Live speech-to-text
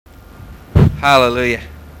Hallelujah.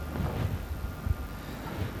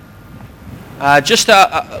 Just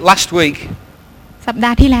last week, สัปด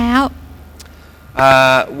าห์ที่แล้ว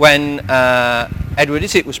when Edward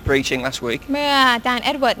Isitt was preaching last week, เมื่ออาจารย์เ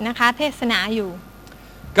อ็ดเวิร์ดนะคะเทศนาอยู่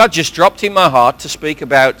God just dropped in my heart to speak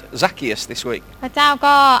about Zacchaeus this week. พระเจ้า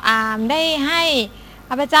ก็ได้ให้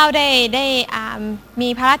ข้าพเจ้าได้มี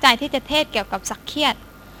พระราชใจที่จะเทศเกี่ยวกับสักเคียด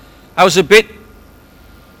I was a bit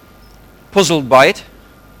puzzled by it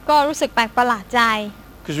ก็รู้สึกแปลกประหลาดใจ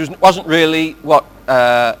because it wasn't really what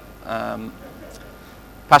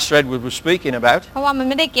Pastor Edward was speaking about. เพราะว่ามัน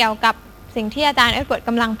ไม่ได้เกี่ยวกับสิ่งที่อาจารย์เอ็ดเวิร์ดก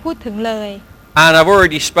ำลังพูดถึงเลย And I've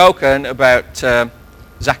already spoken about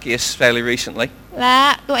Zacchaeus fairly recently. และ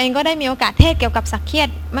ตัวเองก็ได้มีโอกาสเทศเกี่ยวกับสักเคียด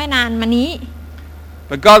ไม่นานมานี้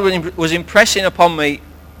But God was impressing upon me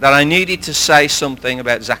that I needed to say something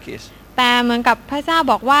about Zacchaeus. แต่เหมือนกับพระเจ้า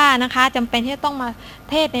บอกว่านะคะจำเป็นที่จะต้องมา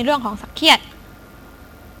เทศในเรื่องของสักเคียด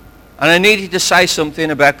And I needed to say something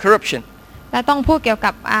about corruption. และต้องพูดเกี่ยว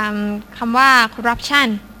กับคำว่า corruption.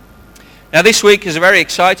 Now this week is a very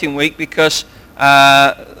exciting week because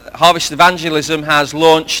Harvest Evangelism has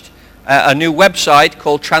launched a new website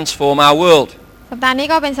called Transform Our World. สัปดาห์นี้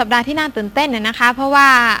ก็เป็นสัปดาห์ที่น่าตื่นเต้นนะคะเพราะว่า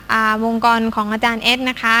วงกรของอาจารย์เอ็ด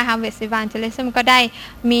นะคะ Harvest Evangelism ก็ได้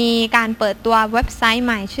มีการเปิดตัวเว็บไซต์ใ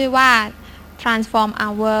หม่ชื่อว่า Transform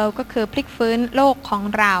Our World ก็คือพลิกฟื้นโลกของ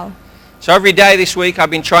เรา So every day this week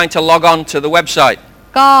I've been trying to log on to the website.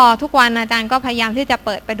 ก็ทุกวันอาจารย์ก็พยายามที่จะเ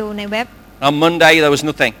ปิดไปดูในเว็บ On Monday there was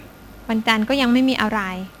nothing. วันจันทร์ก็ยังไม่มีอะไร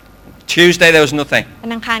Tuesday there was nothing. วั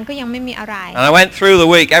นอังคารก็ยังไม่มีอะไร And I went through the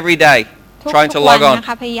week every day ทุก trying to วัน log on. นะค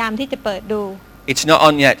ะพยายามที่จะเปิดดู It's not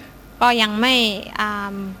on yet. ก็ยังไม่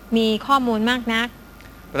มีข้อมูลมากนัก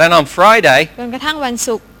But then on Friday จนกระทั่งวัน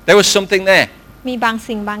ศุกร์ there was something there. มีบาง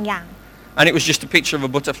สิ่งบางอย่าง And it was just a picture of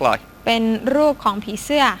a butterfly. เป็นรูปของผีเ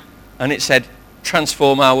สื้อ And it said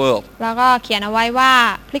Transform Our World. แล้วก็เขียนเอาไว้ว่า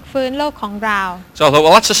พลิกฟื้นโลกของเรา So I thought,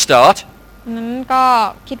 well, that's a start. นั้นก็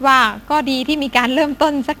คิดว่าก็ดีที่มีการเริ่มต้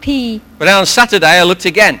นสักที But then on Saturday I looked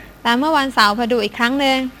again. แต่เมื่อวันเสาร์พอดูอีกครั้งห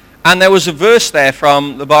นึ่ง And there was a verse there from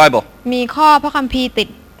the Bible. มีข้อพระคัมภีร์ติด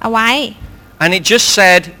เอาไว้ And it just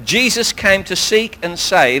said, Jesus came to seek and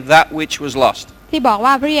save that which was lost. ที่บอก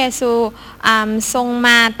ว่าพระเยซูทรงม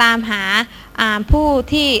าตามหาผู้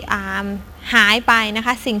ที่หายไปนะค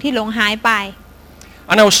ะสิ่งที่หลงหายไป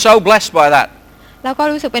And I was so blessed by that. แล้วก็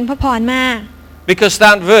รู้สึกเป็นพระพรมาก Because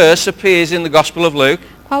that verse appears in the Gospel of Luke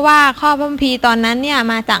เพราะว่าข้อพระคัมภีร์ตอนนั้นเนี่ย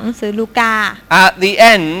มาจากหนังสือลูกา at the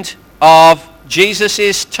end of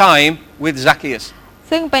Jesus' time with Zacchaeus.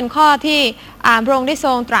 ซึ่งเป็นข้อที่พระองค์ได้ท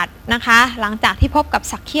รงตรัสนะคะหลังจากที่พบกับ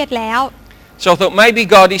สักเคียดแล้ว So I thought maybe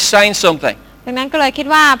God is saying something. ดังนั้นก็เลยคิด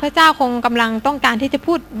ว่าพระเจ้าคงกำลังต้องการที่จะ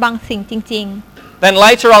พูดบางสิ่งจริง Then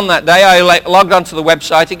later on that day I logged onto the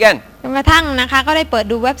website again. ๆจนกระทั่งนะคะก็ได้เปิด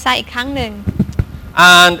ดูเว็บไซต์อีกครั้งหนึ่ง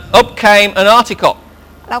And up came an article.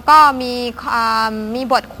 แล้วก็มี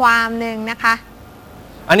บทความหนึ่งนะคะ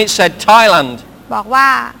And it said Thailand บอกว่า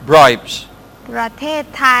bribes. ประเทศ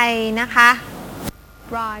ไทยนะคะ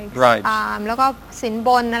bribes Bribes. แล้วก็สินบ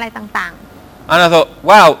นอะไรต่าง And I thought,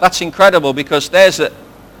 wow, that's incredible because there's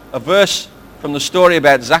a verse from the story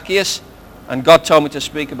about Zacchaeus and God told me to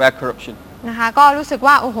speak about corruption. ๆนะคะก็รู้สึก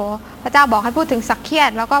ว่าโอ้โหพระเจ้าบอกให้พูดถึงสักเคีย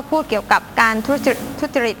ดแล้วก็พูดเกี่ยวกับการทุ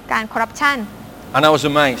จริตการคอร์รัปชัน And I was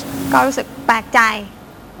amazed. ก็รู้สึกแปลกใจ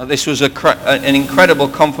This was an incredible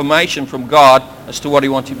confirmation from God as to what He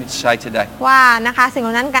wanted me to say today. ว่านะคะสิ่งเห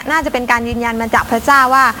ล่านั้นน่าจะเป็นการยืนยันมาจากพระเจ้า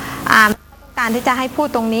ว่าต้องการที่จะให้พูด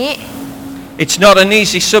ตรงนี้ It's not an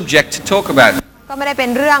easy subject to talk about. ก็ไม่ได้เป็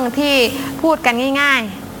นเรื่องที่พูดกันง่าย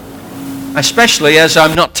Especially as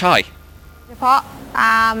I'm not Thai. ๆเฉพาะ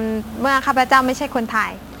เมื่อข้าพเจ้าไม่ใช่คนไท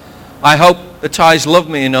ย I hope the Thais love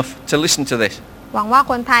me enough to listen to this. หวังว่า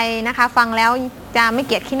คนไทยนะคะฟังแล้วจะไม่เ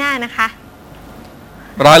กลียดขี้หน้านะคะ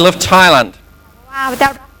But I love Thailand. ว่าพระเจ้า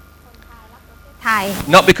รักคนไทยรักประเทศไทย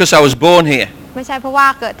Not because I was born here, ไม่ใช่เพราะว่า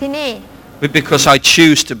เกิดที่นี่ but because I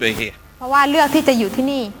choose to be here. เพราะว่าเลือกที่จะอยู่ที่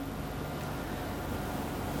นี่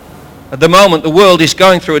At the moment, the world is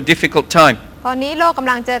going through a difficult time. ตอนนี้โลกก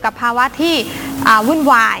ำลังเจอกับภาวะที่วุ่น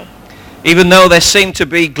วาย Even though there seem to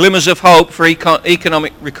be glimmers of hope for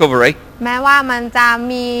economic recovery, แม้ว่ามันจะ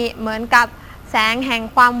มีเหมือนกับแสงแห่ง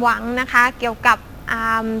ความหวังนะคะเกี่ยวกับ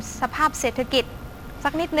สภาพเศรษฐกิจสั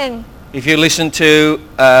กนิดหนึ่ง if you listen to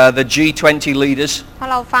the G20 leaders, ถ้า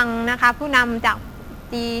เราฟังนะคะผู้นำจาก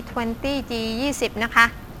G20 G20 นะคะ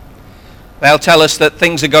they'll tell us that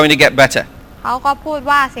things are going to get better, เขาก็พูด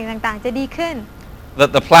ว่าสิ่งต่างๆจะดีขึ้น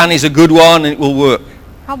that the plan is a good one and it will work.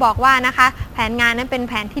 เขาบอกว่านะคะแผนงานนั้นเป็น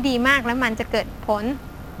แผนที่ดีมากและมันจะเกิดผล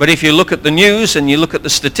But if you look at the news and you look at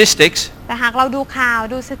the statistics, แต่หากเราดูข่าว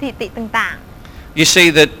ดูสถิติต่าง you see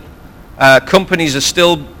that Companies are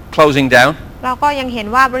still closing down. เราก็ยังเห็น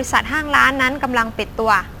ว่าบริษัทห้างร้านนั้นกำลังปิดตั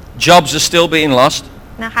ว Jobs are still being lost.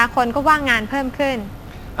 นะคะคนก็ว่างงานเพิ่มขึ้น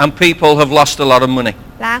And people have lost a lot of money.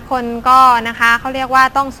 และคนก็นะคะเขาเรียกว่า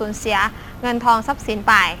ต้องสูญเสียเงินทองทรัพย์สิน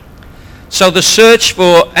ไป So the search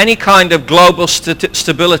for any kind of global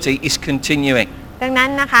stability is continuing. ดังนั้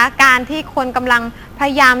นนะคะการที่คนกำลังพย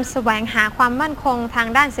ายามแสวงหาความมั่นคงทาง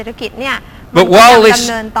ด้านเศรษฐกิจเนี่ยมันก็ยังดำ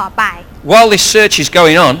เนินต่อไป While this search is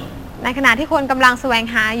going on, ในขณะที่คนกำลังแสวง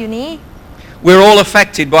หาอยู่นี้ we're all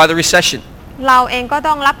affected by the recession. เราเองก็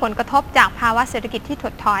ต้องรับผลกระทบจากภาวะเศรษฐกิจที่ถ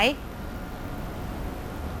ดถอย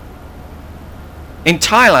In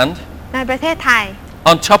Thailand, ในประเทศไทย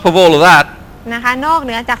on top of all of that, นะคะนอกเห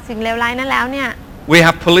นือจากสิ่งเลวร้ายนั้นแล้วเนี่ย we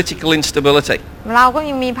have political instability. เราก็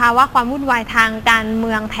ยังมีภาวะความวุ่นวายทางการเ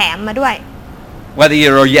มืองแถมมาด้วย Whether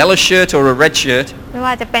you're a yellow shirt or a red shirt, ไม่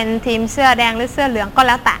ว่าจะเป็นทีมเสื้อแดงหรือเสื้อเหลืองก็แ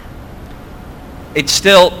ล้วแต่ it's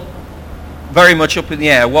still very much up in the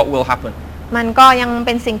air what will happen. มันก็ยังเ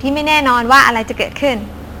ป็นสิ่งที่ไม่แน่นอนว่าอะไรจะเกิดขึ้น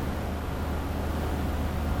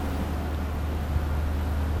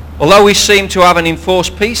Although we seem to have an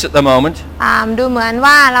enforced peace at the moment, ดูเหมือน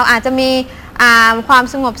ว่าเราอาจจะมีความ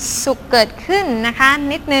สงบสุขเกิดขึ้นนะคะ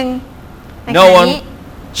นิดนึงในข no ณะนี้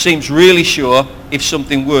one seems really sure if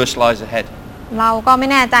something worse lies ahead. เราก็ไม่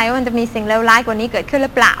แน่ใจว่ามันจะมีสิ่งเลวร้ายกว่านี้เกิดขึ้นห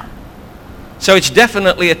รือเปล่า So it's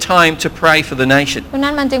definitely a time to pray for the nation. เพราะ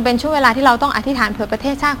นั้นมันจึงเป็นช่วงเวลาที่เราต้องอธิษฐานเผื่อประเท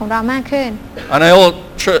ศชาติของเรามากขึ้น And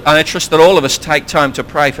I trust that all of us take time to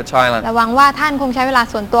pray for Thailand. และหวังว่าท่านคงใช้เวลา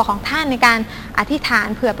ส่วนตัวของท่านในการอธิษฐาน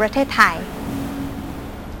เผื่อประเทศไทย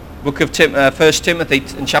Book of 1 Timothy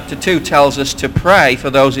in chapter 2 tells us to pray for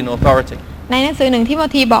those in authority. ในหนังสือ1 ทิโม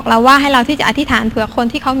ธีบอกเราว่าให้เราที่จะอธิษฐานเผื่อคน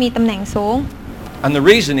ที่เขามีตำแหน่งสูง And the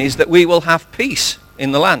reason is that we will have peace in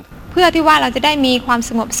the land. เพื่อที่ว่าเราจะได้มีความ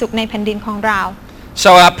สงบสุขในแผ่นดินของเรา So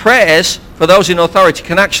our prayers for those in authority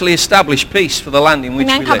can actually establish peace for the land in which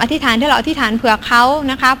งั้ we นคำอ live. ธิษฐานที่เราอธิษฐานเผื่อเขา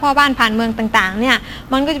นะคะพ่อบ้านผ่านเมืองต่างๆเนี่ย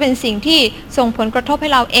มันก็จะเป็นสิ่งที่ส่งผลกระทบให้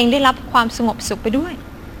เราเองได้รับความสงบสุขไปด้วย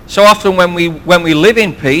So often when we live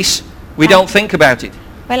in peace, we don't think about it.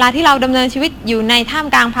 เวลาที่เราดำเนินชีวิตอยู่ในท่าม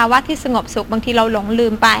กลางภาวะที่สงบสุขบางทีเราหลงลื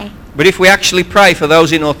มไป But if we actually pray for those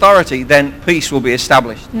in authority, then peace will be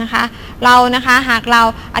established. นะคะเรานะคะหากเรา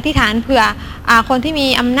อธิษฐานเผื่อคนที่มี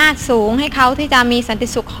อำนาจสูงให้เขาที่จะมีสันติ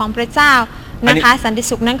สุขของพระเจ้านะคะสันติ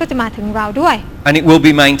สุขนั้นก็จะมาถึงเราด้วย And it will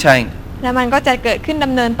be maintained. และมันก็จะเกิดขึ้นด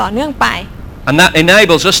ำเนินต่อเนื่องไป And that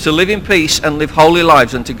enables us to live in peace and live holy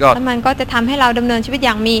lives unto และ God. มันก็จะทำให้เราดำเนินชีวิตอ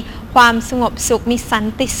ย่างมีความสงบสุขมีสัน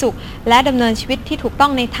ติสุขและดำเนินชีวิตที่ถูกต้อ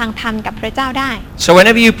งในทางธรรมกับพระเจ้าได้ So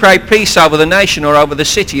whenever you pray peace over the nation or over the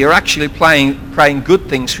city, you're actually praying good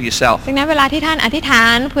things for yourself. ดังนั้นเวลาที่ท่านอธิษฐา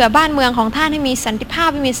นเผื่อบ้านเมืองของท่านให้มีสันติภาพ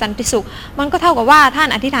ให้มีสันติสุขมันก็เท่ากับว่าท่าน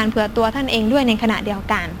อธิษฐานเผื่อตัวท่านเองด้วยในขณะเดียว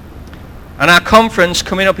กัน And our conference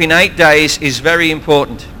coming up in 8 days is very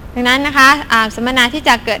important. ดังนั้นนะคะสัมมนาที่จ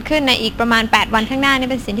ะเกิดขึ้นในอีกประมาณ8วันข้างหน้านี่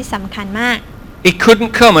เป็นสิ่งที่สำคัญมาก It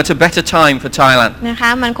couldn't come at a better time for Thailand. นะคะ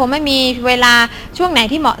มันคงไม่มีเวลาช่วงไหน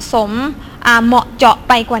ที่เหมาะสมเหมาะเจาะ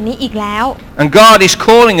ไปกว่านี้อีกแล้ว And God is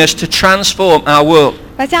calling us to transform our world.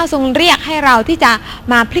 พระเจ้าทรงเรียกให้เราที่จะ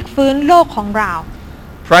มาพลิกฟื้นโลกของเรา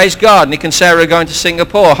Praise God. Nick and Sarah are going to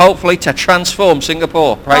Singapore, hopefully to transform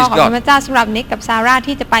Singapore. ก็ Praise ขอบคุณ God. พระเจ้าสำหรับนิกกับซาร่า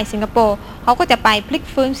ที่จะไปสิงคโปร์เขาก็จะไปพลิก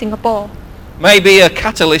ฟื้นสิงคโปร์ Maybe a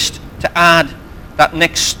catalyst to add that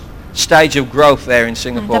next stage of growth there in จะ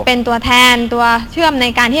Singapore. เป็นตัวแทนตัวเชื่อมใน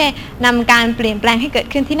การที่นำการเปลี่ยนแปลงให้เกิด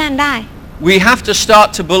ขึ้นที่นั่นได้ We have to start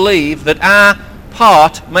to believe that our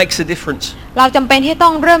part makes a difference. เราจำเป็นที่ต้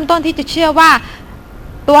องเริ่มต้นที่จะเชื่อว่า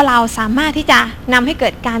ตัวเราสามารถที่จะนำให้เกิ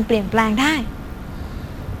ดการเปลี่ยนแปลงได้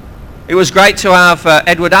It was great to have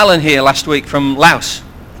Edward Allen here last week from Laos.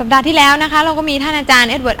 สัปดาห์ที่แล้วนะคะเราก็มีท่านอาจารย์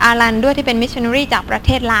เอ็ดเวิร์ดอารันด้วยที่เป็นมิชชันนารีจากประเ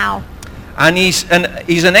ทศลาว And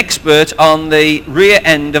he's an expert on the rear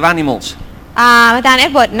end of animals. อาจารย์เอ็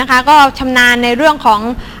ดเวิร์ดนะคะก็ชำนาญในเรื่องของ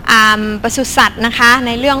ปศุสัตว์นะคะใ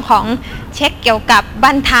นเรื่องของเช็คเกี่ยวกับ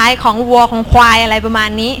บั้นท้ายของวัวของควายอะไรประมาณ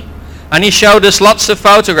นี้ And he showed us lots of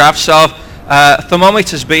photographs of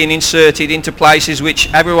thermometers being inserted into places which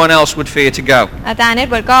everyone else would fear to go. อาจารย์เอ็ด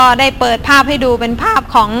เวิร์ดก็ได้เปิดภาพให้ดูเป็นภาพ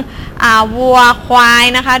ของวัวควาย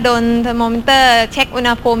นะคะโดนเทอร์โมมิเตอร์เช็คอุณ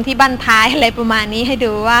หภูมิที่บั้นท้ายอะไรประมาณนี้ให้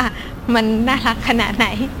ดูว่ามันน่ารักขนาดไหน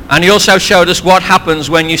And he also showed us what happens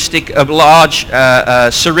when you stick a large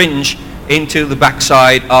syringe into the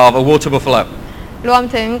backside of a water buffalo. รวม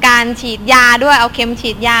ถึงการฉีดยาด้วยเอาเข็มฉี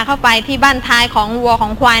ดยาเข้าไปที่บั้นท้ายของวัวขอ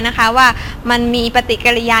งควายนะคะว่ามันมีปฏิ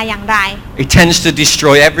กิริยาอย่างไร It tends to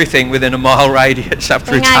destroy everything within a mile radius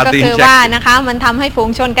after it's ง่าย had ก็ the คือว่า injection. นะคะมันทำให้ฝูง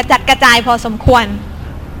ชนกระจัดกระจายพอสมควร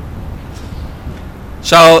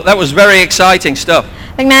So that was very exciting stuff.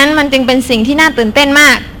 ดังนั้นมันจึงเป็นสิ่งที่น่าตื่นเต้นม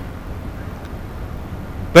าก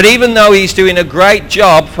But even though he's doing a great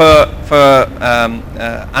job for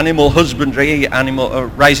animal husbandry,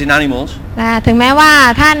 raising animals, ถึงแม้ว่า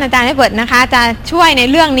ท่านอาจารย์เอเวิร์ดนะคะจะช่วยใน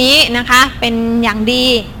เรื่องนี้นะคะเป็นอย่างดี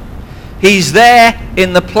he's there in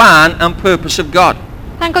the plan and purpose of God.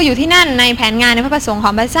 ท่านก็อยู่ที่นั่นในแผนงานในพระประสงค์ข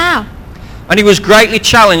องพระเจ้า And he was greatly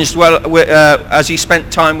challenged as he spent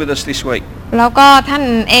time with us this week. แล้วก็ท่าน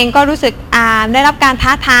เองก็รู้สึกได้รับการท้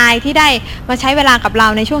าทายที่ได้มาใช้เวลากับเรา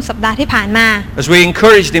ในช่วงสัปดาห์ที่ผ่านมา As we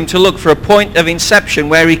encouraged him to look for a point of inception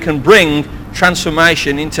where he can bring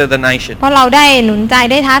transformation into the nation. เพราะเราได้หนุนใจ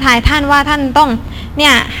ได้ท้าทายท่านว่าท่านต้องเนี่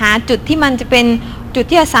ยหาจุดที่มันจะเป็นจุด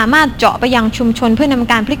ที่จะสามารถเจาะไปยังชุมชนเพื่อน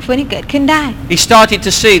ำการพลิกฟื้นให้เกิดขึ้นได้ He started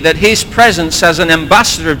to see that his presence as an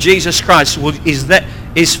ambassador of Jesus Christ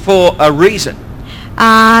is for a reason.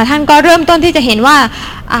 ท่านก็เริ่มต้นที่จะเห็นว่า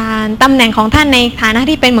ตำแหน่งของท่านในฐานะ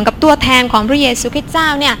ที่เป็นเหมือนกับตัวแทนของพระเยซูคริสต์เจ้า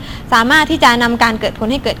เนี่ยสามารถที่จะนำการเกิดผล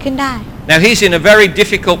ให้เกิดขึ้นได้ Now he's in a very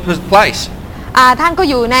difficult place. ท่านก็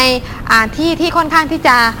อยู่ในที่ค่อนข้างที่จ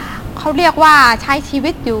ะเขาเรียกว่าใช้ชี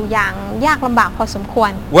วิตอยู่อย่างยากลำบากพอสมคว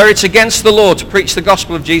ร Where it's against the law to preach the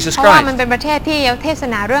gospel of Jesus เพราะว่ามัน Christ. เป็นประเทศที่เทศ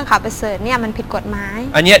นาเรื่องข่าวประเสริฐเนี่ยมันผิดกฎหมาย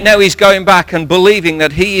And yet now he's going back and believing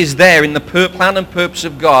that he is there in the plan and purpose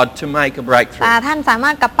of God to make a breakthrough. ท่านสามา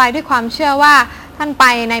รถกลับไปด้วยความเชื่อว่าท่านไป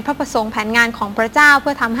ในพระประสงค์แผนงานของพระเจ้าเ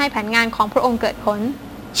พื่อทำให้แผนงานของพระองค์เกิดผล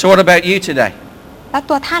So what about you today? แล้ว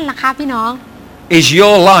ตัวท่านล่ะคะพี่น้อง Is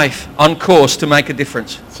your life on course to make a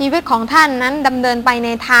difference? ชีวิตของท่านนั้นดำเนินไปใน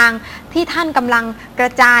ทางที่ท่านกำลังกร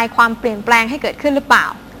ะจายความเปลี่ยนแปลงให้เกิดขึ้นหรือเปล่า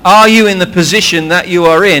Are you in the position that you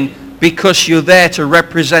are in because you're there to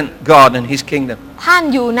represent God and His kingdom? ท่าน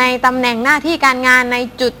อยู่ในตำแหน่งหน้าที่การงานใน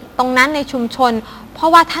จุดตรงนั้นในชุมชนเพรา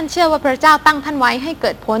ะว่าท่านเชื่อว่าพระเจ้าตั้งท่านไว้ให้เ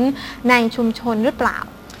กิดผลในชุมชนหรือเปล่า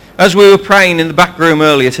As we were praying in the back room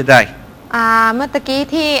earlier today, เมื่อตะกี้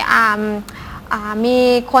ที่มี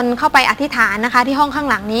คนเข้าไปอธิษฐานนะคะที่ห้องข้าง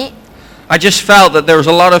หลังนี้ I just felt that there was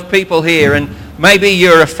a lot of people here and maybe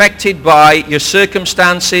you're affected by your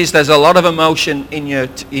circumstances. There's a lot of emotion in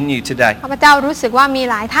you today. ข้าพเจ้ารู้สึกว่ามี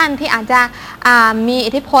หลายท่านที่อาจจะมี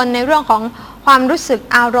อิทธิพลในเรื่องของความรู้สึก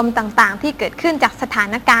อารมณ์ต่างๆที่เกิดขึ้นจากสถา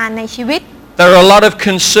นการณ์ในชีวิต There are a lot of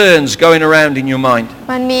concerns going around in your mind.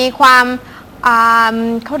 มันมีความ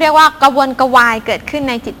เขาเรียกว่ากระวนกระวายเกิดขึ้น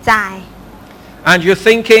ในจิตใจ And you're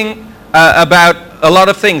thinking about a lot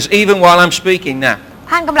of things, even while I'm speaking now.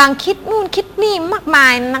 ท่านกำลังคิดนู่นคิดนี่มากมา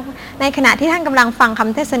ยในขณะที่ท่านกำลังฟังค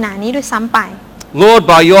ำเทศนานี้ด้วยซ้ำไป Lord,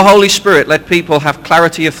 by your Holy Spirit, let people have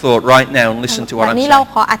clarity of thought right now and listen to what วัน I'm นี้เรา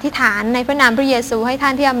saying. ขออธิษฐานในพระนามพระเยซูให้ท่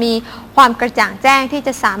านที่มีความกระจ่างแจ้งที่จ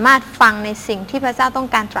ะสามารถฟังในสิ่งที่พระเจ้าต้อง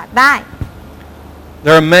การตรัสได้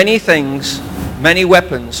There are many things, many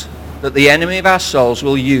weapons that the enemy of our souls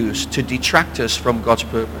will use to detract us from God's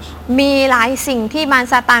purpose. มีหลายสิ่งที่มาร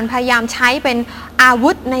ซาตานพยายามใช้เป็นอา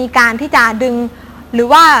วุธในการที่จะดึงหรือ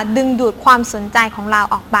ว่าดึงดูดความสนใจของเรา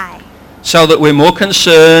ออกไป So that we're more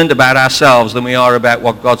concerned about ourselves than we are about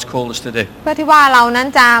what God's called us to do. เพื่อที่ว่าเรานั้น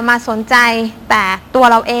จะมาสนใจแต่ตัว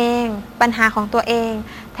เราเองปัญหาของตัวเอง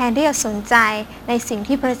แทนที่จะสนใจในสิ่ง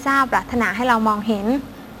ที่พระเจ้าปรารถนาให้เรามองเห็น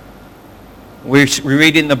We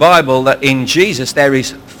read in the Bible that in Jesus there is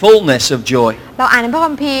fullness of joy. เราอ่านในพระ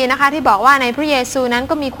คัมภีร์นะคะที่บอกว่าในพระเยซูนั้น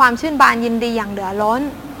ก็มีความชื่นบานยินดีอย่างเหลือล้น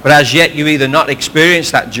But as yet you either not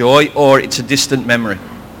experienced that joy or it's a distant memory.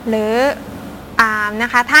 หรือนะ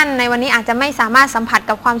คะท่านในวันนี้อาจจะไม่สามารถสัมผัส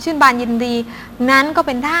กับความชื่นบานยินดีนั้นก็เ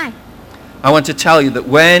ป็นได้ I want to tell you that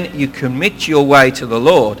when you commit your way to the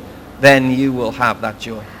Lord, then you will have that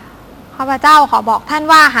joy. ข้าพเจ้าขอบอกท่าน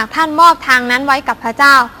ว่าหากท่านมอบทางนั้นไว้กับพระเจ้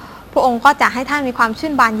าพระองค์ก็จะให้ท่านมีความชื่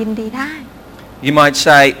นบานยินดีได้ You might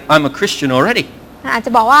say, I'm a Christian already. อาจจ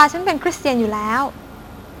ะบอกว่าฉันเป็นคริสเตียนอยู่แล้ว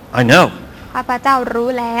I know. ข้าพเจ้ารู้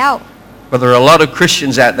แล้ว But there are a lot of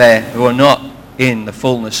Christians out there who are not in the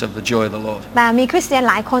fullness of the joy of the Lord. แต่มีคริสเตียน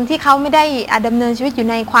หลายคนที่เขาไม่ได้ดำเนินชีวิตอยู่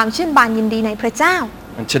ในความชื่นบานยินดีในพระเจ้า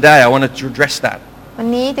And today I want to address that. วัน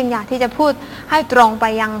นี้จึงอยากที่จะพูดให้ตรงไป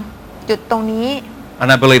ยังจุดตรงนี้ And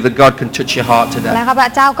I believe that God can touch your heart และ today. ข้าพ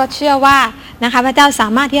เจ้าก็เชื่อว่านะคะพระเจ้าสา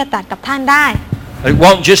มารถที่จะตรัสกับท่านได้ It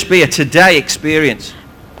won't just be a today experience.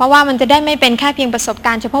 เพราะว่ามันจะได้ไม่เป็นแค่เพียงประสบก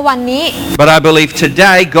ารณ์เฉพาะวันนี้ But I believe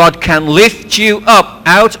today God can lift you up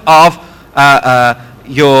out of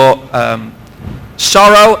your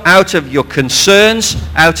sorrow, out of your concerns,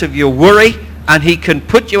 out of your worry, and He can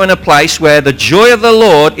put you in a place where the joy of the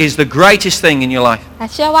Lord is the greatest thing in your life. แต่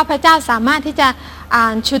เชื่อว่าพระเจ้าสามารถที่จะ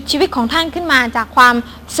ฉุดชีวิตของท่านขึ้นมาจากความ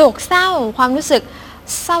โศกเศร้าความรู้สึก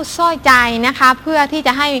เศร้าส้อยใจนะคะเพื่อที่จ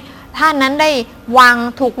ะให้ท่านนั้นได้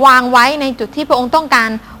ถูกวางไว้ในจุดที่พระองค์ต้องการ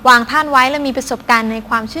วางท่านไว้และมีประสบการณ์ใน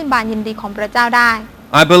ความชื่นบานยินดีของพระเจ้าได้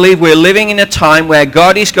I believe we're living in a time where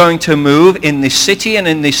God is going to move in this city and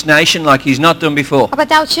in this nation like he's not done before. พระ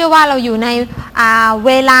เจ้าเชื่อว่าเราอยู่ในเ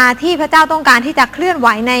วลาที่พระเจ้าต้องการที่จะเคลื่อนไหว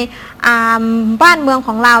ในบ้านเมืองข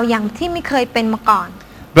องเราอย่างที่ไม่เคยเป็นมาก่อน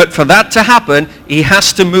But for that to happen, he has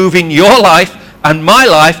to move in your life and my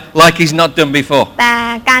life like he's not done before. แต่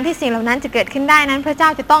การที่สิ่งเหล่านั้นจะเกิดขึ้นได้นั้นพระเจ้า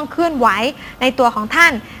จะต้องเคลื่อนไหวในตัวของท่า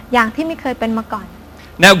นอย่างที่ไม่เคยเป็นมาก่อน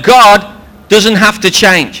Now God doesn't have to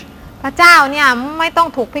change. พระเจ้าเนี่ยไม่ต้อง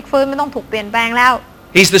ถูกพลิกฟื้นไม่ต้องถูกเปลี่ยนแปลงแล้ว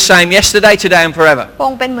He's the same yesterday, today and forever. พระอ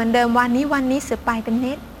งค์เป็นเหมือนเดิมวันนี้สืบไปเป็น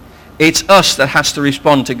นิจ It's us that has to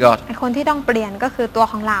respond to God. คนที่ต้องเปลี่ยนก็คือตัว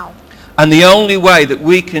ของเรา And the only way that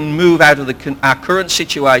we can move out of our current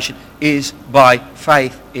situation is by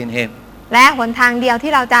faith in him. และหนทางเดียว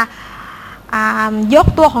ที่เราจะยก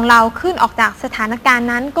ตัวของเราขึ้นออกจากสถานการณ์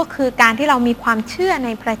นั้นก็คือการที่เรามีความเชื่อใน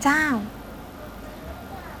พระเจ้า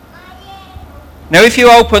Now if you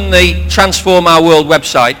open the Transform Our World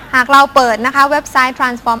website, หากเราเปิดนะคะเว็บไซต์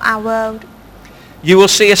Transform Our World, you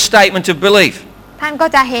will see a statement of belief. ท่านก็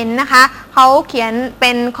จะเห็นนะคะเขาเขียนเ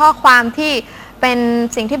ป็นข้อความที่เป็น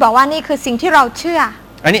สิ่งที่บอกว่านี่คือสิ่งที่เราเชื่อ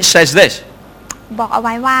And it says this: บอกเอาไ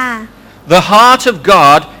ว้ว่า The heart of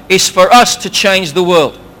God is for us to change the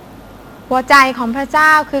world, หัวใจของพระเจ้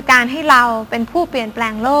าคือการให้เราเป็นผู้เปลี่ยนแปล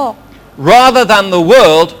งโลก rather than the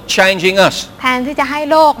world changing us. แทนที่จะให้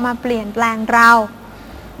โลกมาเปลี่ยนแปลงเรา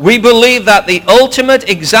We believe that the ultimate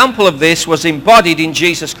example of this was embodied in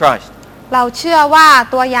Jesus Christ. เราเชื่อว่า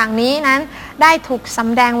ตัวอย่างนี้นั้นได้ถูกส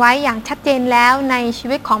ำแดงไว้อย่างชัดเจนแล้วในชี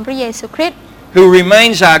วิตของพระเยซูคริสต์ Who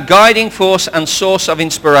remains our guiding force and source of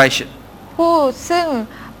inspiration. ผู้ซึ่ง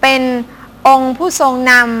เป็นองค์ผู้ทรง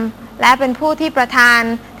นำและเป็นผู้ที่ประทาน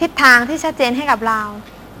ทิศทางที่ชัดเจนให้กับเรา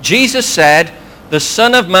Jesus said, "The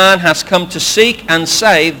Son of Man has come to seek and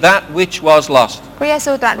save that which was lost." พระเย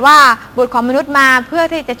ซูตรัสว่าบุตรของมนุษย์มาเพื่อ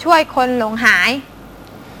ที่จะช่วยคนหลงหาย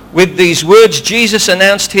With these words, Jesus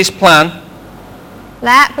announced his plan แ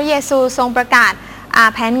ละพระเยซูทรงประกาศ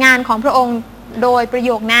แผนงานของพระองค์โดยประโ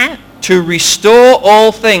ยคนั้น to restore all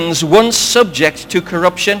things once subject to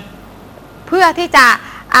corruption. เพื่อที่จะ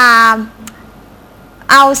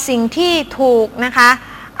เอาสิ่งที่ถูกนะคะ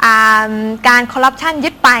การคอร์รัปชันยึ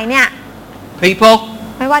ดไปเนี่ย People,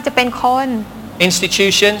 ไม่ว่าจะเป็นคน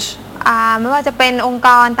institutions, ไม่ว่าจะเป็นองค์ก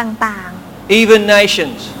รต่าง even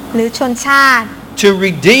nations, ๆหรือชนชาติ to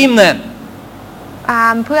redeem them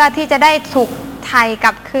เพื่อที่จะได้ถูกไถ่ก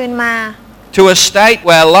ลับคืนมา to a state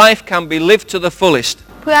where life can be lived to the fullest.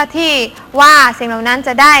 เพื่อที่ว่าสิ่งเหล่านั้นจ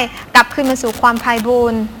ะได้กลับคืนมาสู่ความไพบู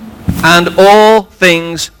ลย์ And all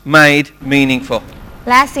things made meaningful.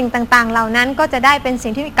 และสิ่งต่างๆเหล่านั้นก็จะได้เป็นสิ่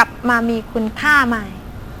งที่กลับมามีคุณค่าใหม่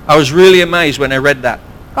I was really amazed when I read that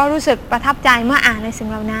ก็รู้สึกประทับใจเมื่ออ่านในสิ่ง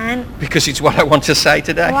เหล่านั้น because it's what I want to say เพ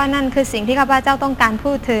today. ราะว่านั่นคือสิ่งที่ข้าพเจ้าต้องการ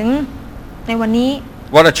พูดถึงในวันนี้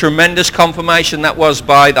What a tremendous confirmation that was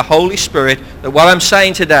by the Holy Spirit that what I'm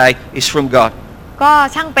saying today is from God. ก็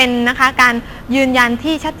ช่างเป็นนะคะการยืนยัน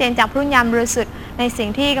ที่ชัดเจนจากพระวิญญาณบริสุทธิ์ในสิ่ง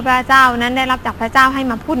ที่ข้าพเจ้านั้นได้รับจากพระเจ้าให้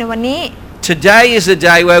มาพูดในวันนี้ Today is a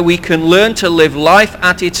day where we can learn to live life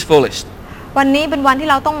at its fullest. วันนี้เป็นวันที่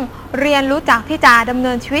เราต้องเรียนรู้จักที่จะดำเ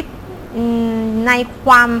นินชีวิตในค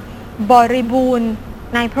วามบริบูรณ์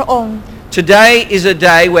ในพระองค์ Today is a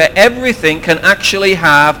day where everything can actually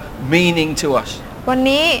have meaning to us. วัน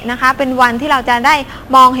นี้นะคะเป็นวันที่เราจะได้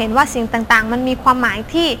มองเห็นว่าสิ่งต่างๆมันมีความหมาย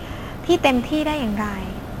ที่เต็มที่ได้อย่างไร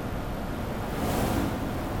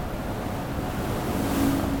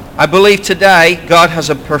I believe today God has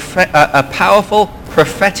a powerful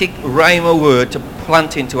prophetic rhema word to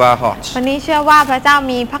plant into our hearts. วันนี้เชื่อว่าพระเจ้า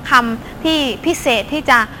มีพระคำที่พิเศษที่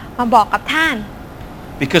จะมาบอกกับท่าน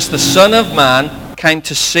Because the Son of Man came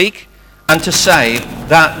to seek and to save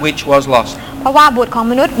that which was lost. เพราะว่าบุตรของ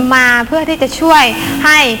มนุษย์มาเพื่อที่จะช่วยใ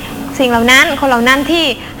ห้สิ่งเหล่านั้นคนเหล่านั้นที่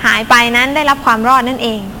หายไปนั้นได้รับความรอดนั่นเอ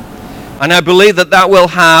ง And I believe that that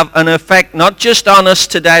will have an effect not just on us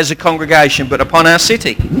today as a congregation but upon our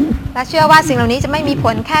city. และเชื่อว่าสิ่งเหล่านี้จะไม่มีผ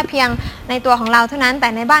ลแค่เพียงในตัวของเราเท่านั้นแต่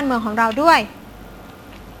ในบ้านเมืองของเราด้วย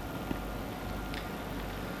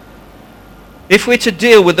If we're to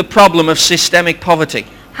deal with the problem of systemic poverty,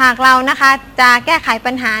 หากเรานะคะจะแก้ไข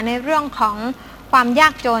ปัญหาในเรื่องของความยา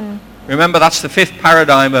กจน remember that's the fifth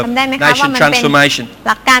paradigm of จำได้ไหมคะว่า nation มันเป็น transformation.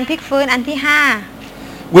 หลักการพลิกฟื้นอันที่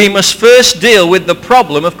We must first deal with the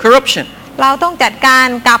problem of corruption. 5เราต้องจัดการ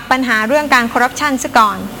กับปัญหาเรื่องการคอร์รัปชันซะก่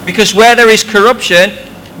อน Because where there is corruption,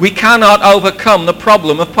 we cannot overcome the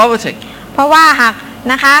problem of poverty. เพราะว่าหาก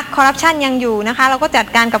นะคะคอร์รัปชันยังอยู่นะคะเราก็จัด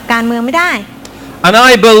การกับการเมืองไม่ได้ And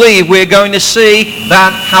I believe we're going to see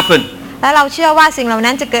that happen. และเราเชื่อว่าสิ่งเหล่า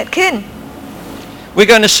นั้นจะเกิดขึ้น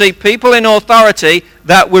We're going to see people in authority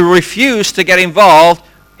that will refuse to get involved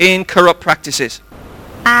in corrupt practices.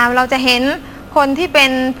 เราจะเห็นคนที่เป็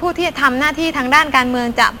นผู้ที่ทำหน้าที่ทางด้านการเมือง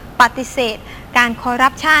จะปฏิเสธการคอร์รั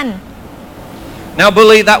ปชัน Now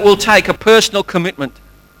believe that will take a personal commitment.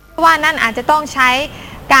 ว่านั่นอาจจะต้องใช้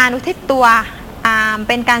การอุทิศตัวเ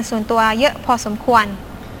ป็นการส่วนตัวเยอะพอสมควร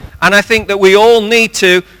And I think that we all need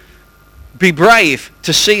to be brave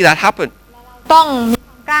to see that happen. ต้องมีค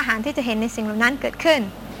วามกล้าหาญที่จะเห็นในสิ่งเหล่านั้นเกิดขึ้น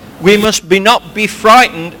We must not be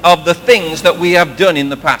frightened of the things that we have done in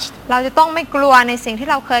the past. เราจะต้องไม่กลัวในสิ่งที่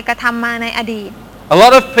เราเคยกระทำมาในอดีต A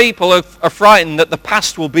lot of people are frightened that the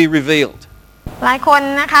past will be revealed. หลายคน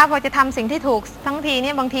นะคะพอจะทำสิ่งที่ถูกทั้งทีเ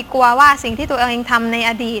นี่ยบางทีกลัวว่าสิ่งที่ตัวเองทำใน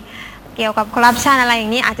อดีตเกี่ยวกับคอร์รัปชันอะไรอย่า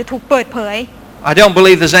งนี้อาจจะถูกเปิดเผย I don't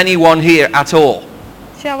believe there's anyone here at all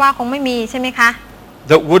เชื่อว่าคงไม่มีใช่ไหมคะ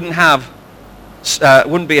that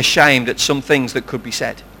wouldn't be ashamed at some things that could be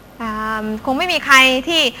said. คงไม่มีใคร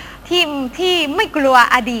ที่ไม่กลัว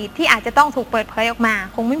อดีตที่อาจจะต้องถูกเปิดเผยออกมา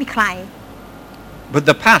คงไม่มีใคร But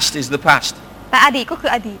the past is the past. แต่อดีตก็คื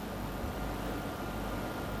ออดีต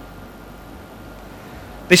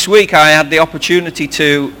This week I had the opportunity to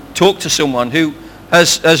talk to someone who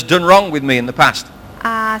has done wrong with me in the past.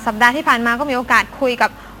 สัปดาห์ที่ผ่านมาก็มีโอกาสคุยกับ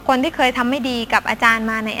คนที่เคยทำไม่ดีกับอาจารย์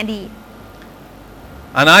มาในอดีต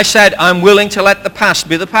And I said I'm willing to let the past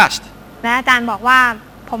be the past. และอาจารย์บอกว่า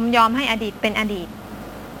ผมยอมให้อดีตเป็นอดีต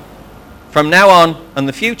From now on and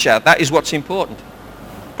the future, that is what's important.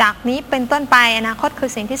 จากนี้เป็นต้นไปอนาคตคือ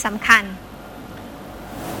สิ่งที่สำคัญ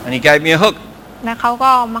And he gave me a hug. และเขา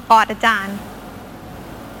ก็มากอดอาจารย์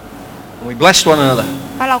And we blessed one another.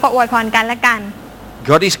 แล้วเราก็อวยพรกันและกัน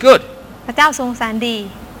God is good. พระเจ้าทรงแสนดี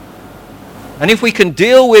And if we can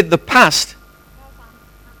deal with the past,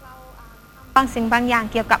 บางสิ่งบางอย่าง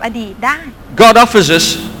เกี่ยวกับอดีตได้ God offers us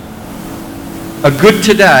a good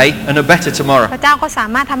today and a better tomorrow. พระเจ้าก็สา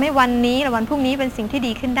มารถทำให้วันนี้และวันพรุ่งนี้เป็นสิ่งที่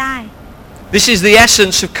ดีขึ้นได้ This is the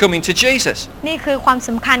essence of coming to Jesus. นี่คือความส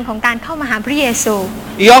ำคัญของการเข้ามาหาพระเยซู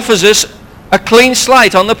He offers us a clean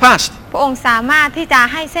slate on the past. พระองค์สามารถที่จะ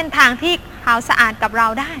ให้เส้นทางที่ขาวสะอาดกับเรา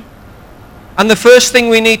ได้ And the first thing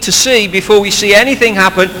we need to see before we see anything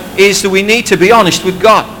happen is that we need to be honest with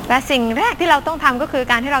God. และสิ่งแรกที่เราต้องทำก็คือ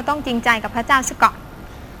การที่เราต้องจริงใจกับพระเจ้าซะก่อน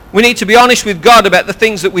We need to be honest with God about the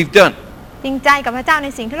things that we've done. จริงใจกับพระเจ้าใน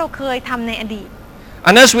สิ่งที่เราเคยทำในอดีต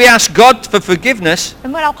And as we ask God for forgiveness, และ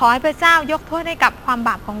เมื่อเราขอให้พระเจ้ายกโทษให้กับความบ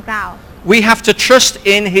าปของเรา we have to trust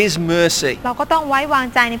in His mercy เราก็ต้องไว้วาง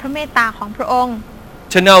ใจในพระเมตตาของพระองค์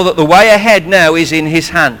to know that the way ahead now is in His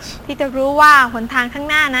hands. ที่จะรู้ว่าหนทางข้าง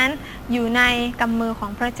หน้านั้นอยู่ในกำมือขอ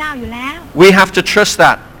งพระเจ้าอยู่แล้ว We have to trust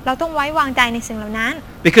that เราต้องไว้วางใจในสิ่งเหล่านั้น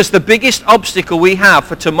because the biggest obstacle we have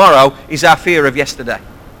for tomorrow is our fear of yesterday.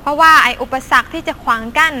 เพราะว่าไอ้อุปสรรคที่จะขวาง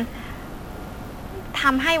กั้นท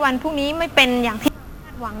ำให้วันพรุ่งนี้ไม่เป็นอย่างที่เราค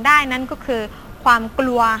าดหวังได้นั้นก็คือความก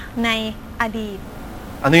ลัวในอดีต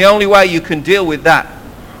And the only way you can deal with that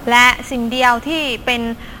และสิ่งเดียวที่เป็น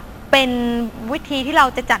วิธีที่เรา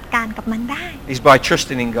จะจัดการกับมันได้ is by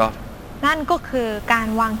trusting in God. นั่นก็คือการ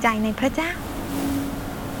วางใจในพระเจ้า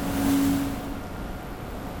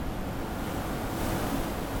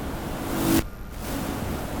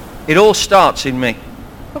It all starts in me.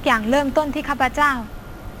 ทุกอย่างเริ่มต้นที่ข้าพเจ้า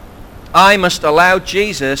I must allow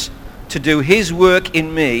Jesus to do His work in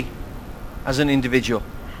me as an individual.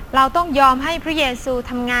 เราต้องยอมให้พระเยซู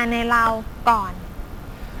ทำงานในเราก่อน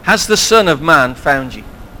Has the Son of Man found you?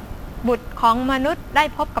 บุตรของมนุษย์ได้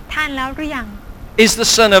พบกับท่านแล้วหรือยัง Is the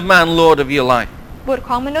Son of Man Lord of your life? บุตรข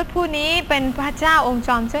องมนุษย์ผู้นี้เป็นพระเจ้าองค์จ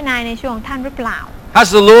อมเจ้านายในชีวิตของท่านหรือเปล่า Has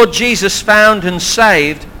the Lord Jesus found and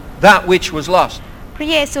saved that which was lost? พระ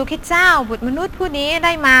เยซูคริสต์เจ้าบุตรมนุษย์ผู้นี้ไ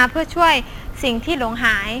ด้มาเพื่อช่วยสิ่งที่หลงห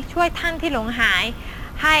ายช่วยท่านที่หลงหาย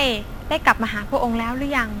ให้ได้กลับมาหาพระองค์แล้วหรื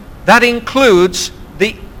อยัง That includes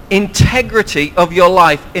the integrity of your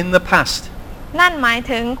life in the past. นั่นหมาย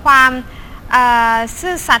ถึงความ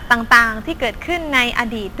ซื่อสัตย์ต่างๆที่เกิดขึ้นในอ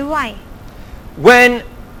ดีตด้วย When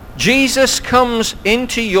Jesus comes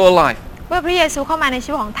into your life เมื่อพระเยซูเข้ามาในชี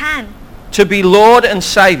วิตของท่าน to be Lord and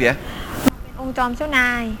Savior, เป็นองค์จอมเจ้าน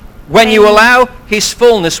าย when you allow His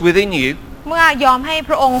fullness within you, เมื่อยอมให้พ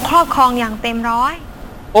ระองค์ครอบครองอย่างเต็มร้อย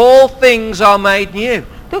all things are made new.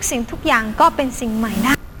 ทุกสิ่งทุกอย่างก็เป็นสิ่งใหม่ไ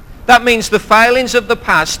ด้ That means the failings of the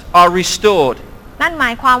past are restored. นั่นหม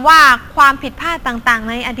ายความว่าความผิดพลาดต่างๆ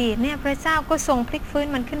ในอดีตเนี่ยพระเจ้าก็ทรงพลิกฟื้น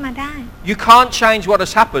มันขึ้นมาได้ You can't change what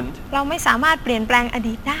has happened, เราไม่สามารถเปลี่ยนแปลงอ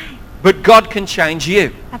ดีตได้ but God can change you.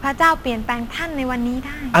 แต่พระเจ้าเปลี่ยนแปลงท่านในวันนี้ไ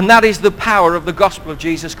ด้ And that is the power of the gospel of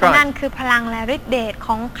Jesus นั่น Christ. คือพลังและฤทธิเดชข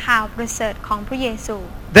องข่าวประเสริฐของพระเยซู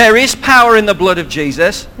There is power in the blood of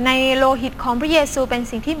Jesus. ในโลหิตของพระเยซูเป็น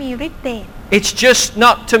สิ่งที่มีฤทธิเดช It's just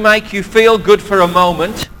not to make you feel good for a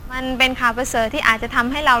moment. มันเป็นข่าวประเสริฐที่อาจจะท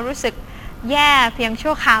ำให้เรารู้สึก แย่เพียง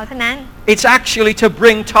ชั่วคราวเท่านั้น It's actually to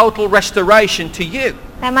bring total restoration to you.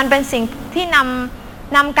 แต่มันเป็นสิ่งที่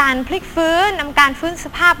นำการพลิกฟื้นนำการฟื้นส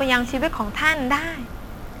ภาพไปยังชีวิตของท่านได้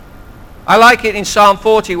I like it in Psalm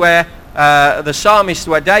 40 where the psalmist,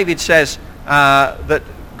 where David says that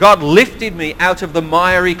God lifted me out of the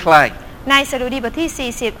miry clay. ในสดุดีบท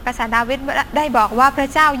ที่ 40 กษัตริย์ดาวิดได้บอกว่าพระ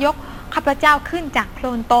เจ้ายกข้าพเจ้าขึ้นจากโคล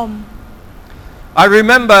นตม I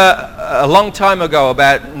remember a long time ago,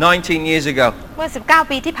 about 19 years ago, เมื่อ 19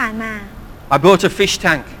 ปีที่ผ่านมา I bought a fish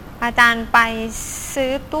tank. อาจารย์ไปซื้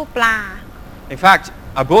อตู้ปลา In fact,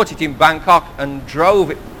 I bought it in Bangkok and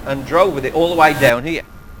drove with it all the way down here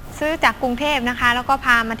ซื้อจากกรุงเทพนะคะแล้วก็พ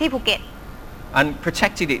ามาที่ภูเก็ต and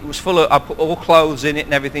protected it. It was full of, I put all clothes in it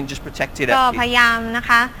and everything, just protected ก็ it. พยายามนะ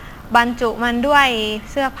คะบรรจุมันด้วย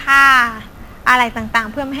เสื้อผ้าอะไรต่าง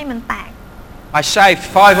ๆเพื่อไม่ให้มันแตก I saved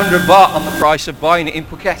 500 baht on the price of buying it in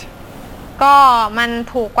Phuket. ก็มัน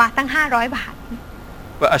ถูกกว่าตั้ง500 บาท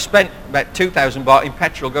But I spent about 2,000 baht in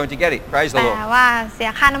petrol going to get it. Praise the แต่ Lord. ว่าเสีย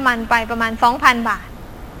ค่าน้ำมันไปประมาณ 2,000 บาท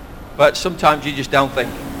But sometimes you just don't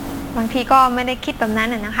think. บางทีก็ไม่ได้คิดแบบนั้น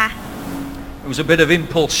นะคะ It was a bit of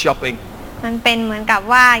impulse shopping. มันเป็นเหมือนกับ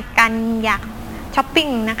ว่าการอยากช้อปปิ้ง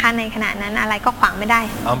นะคะในขณะนั้นอะไรก็ขวางไม่ได้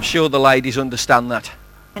I'm sure the ladies understand that.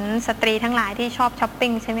 เหมือนสตรีทั้งหลายที่ชอบช้อปปิ้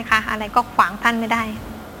งใช่ไหมคะอะไรก็ขวางท่านไม่ได้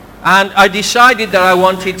And I decided that I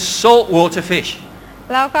wanted saltwater fish.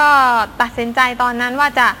 แล้วก็ตัดสินใจตอนนั้นว่า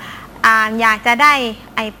จะอยากจะได้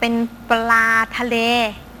เป็นปลาทะเล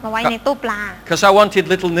มาไว้ในตู้ปลา Because I wanted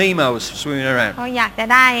little Nemos swimming around. ก็อยากจะ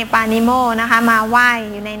ได้ปลานิโมนะคะมาว่าย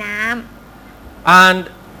อยู่ในน้ำ And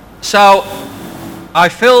so I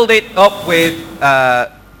filled it up with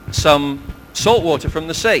some salt water from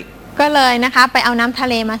the sea. ก็เลยนะคะไปเอาน้ำทะ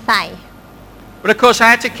เลมาใส่ But of course I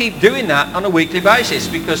had to keep doing that on a weekly basis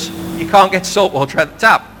because you can't get salt water at the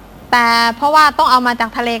tap. แต่เพราะว่าต้องเอามาจาก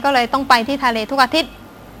ทะเลก็เลยต้องไปที่ทะเลทุกอาทิตย์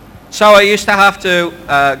So I used to have to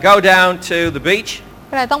go down to the beach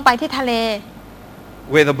ก็เลยต้องไปที่ทะเล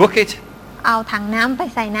with a bucket เอาถังน้ำไป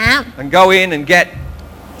ใส่น้ำ and go in and get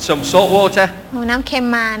some salt water เอาน้ำเค็ม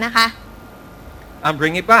มานะคะ and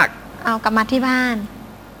bring it back. เอากลับมาที่บ้าน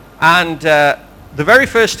And the very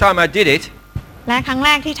first time I did it, และครั้งแร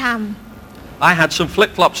กที่ท I had some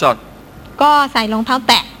flip-flops on. ำก็ใส่รองเท้า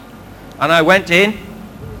แตะ And I went in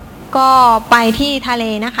ก็ไปที่ทะเล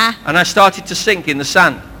นะคะ and I started to sink in the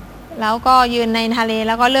sand. แล้วก็ยืนในทะเลแ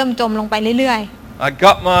ล้วก็เริ่มจมลงไปเรื่อย I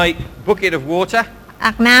got my bucket of water ๆ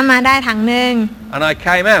อักน้ำมาได้ถังหนึ่ง and I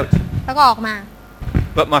came out. แล้วก็ออกมา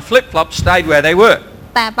But my flip-flops stayed where they were.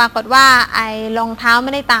 แต่ปรากฏว่าไอ้รองเท้าไ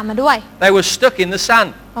ม่ได้ตามมาด้วย They were stuck in the sand.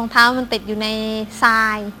 รองเท้ามันติดอยู่ในทรา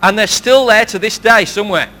ย And they're still there to this day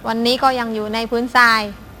somewhere. วันนี้ก็ยังอยู่ในพื้นทราย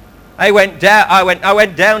I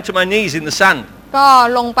went down to my knees in the sand ก็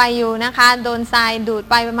ลงไปอยู่นะคะโดนทรายดูด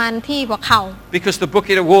ไปประมาณที่หัวเข่า because the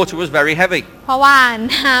bucket of water was very heavy. เพราะว่า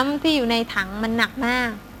น้ำที่อยู่ในถังมันหนักมา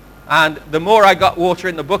ก And the more I got water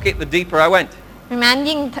in the bucket, the deeper I went. ดังนั้น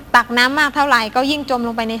ยิ่งตักน้ำมากเท่าไหร่ก็ยิ่งจมล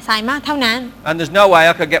งไปในทรายมากเท่านั้น And there's no way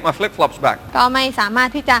I could get my flip-flops back. ก็ไม่สามารถ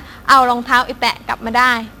ที่จะเอารองเท้าอีแตะกลับมาไ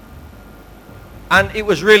ด้ And it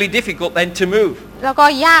was really difficult then to move. แล้วก็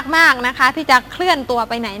ยากมากนะคะที่จะเคลื่อนตัว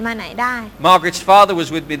ไปไหนมาไหนได้ Margaret's father was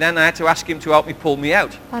with me then. I had to ask him to help me pull me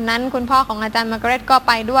out. ตอนนั้นคุณพ่อของอาจารย์มาร์กาเร็ตก็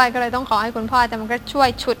ไปด้วยก็เลยต้องขอให้คุณพ่ออาจารย์มาร์กาเร็ตช่วย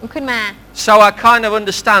ฉุดขึ้นมา So I kind of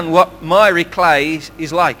understand what miry clay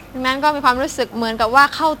is like. ดังนั้นก็มีความรู้สึกเหมือนกับว่า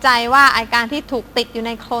เข้าใจว่าอาการที่ถูกติดอยู่ใ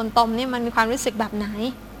นโคลนตมนี่มันมีความรู้สึกแบบไหน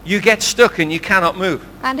You get stuck and you cannot move.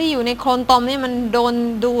 การที่อยู่ในโคลนตมนี่มันโดน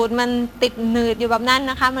ดูดมันติดหนืดอยู่แบบนั้น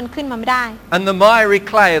นะคะมันขึ้นมาไม่ได้ And the miry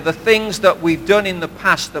clay are the things that we've done in the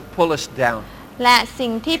past that pull us down. และสิ่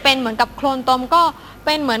งที่เป็นเหมือนกับโคลนตมก็เ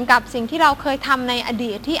ป็นเหมือนกับสิ่งที่เราเคยทำในอ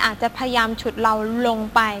ดีตที่อาจจะพยายามฉุดเราลง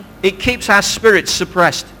ไป It keeps our spirits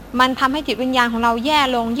suppressed. มันทำให้จิตวิญญาณของเราแย่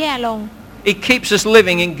ลงแย่ลง It keeps us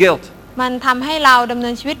living in guilt. มันทำให้เราดำเนิ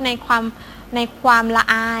นชีวิตในความละ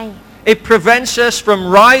อาย It prevents us from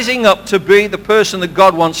rising up to be the person that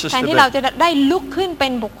God wants us แทน to ที่เรา be. จะได้ลุกขึ้นเป็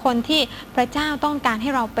นบุคคลที่พระเจ้าต้องการให้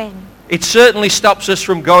เราเป็น It certainly stops us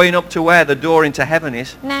from going up to where the door into heaven is,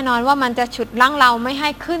 แน่นอนว่ามันจะฉุดรั้งเราไม่ให้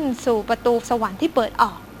ขึ้นสู่ประตูสวรรค์ที่เปิดอ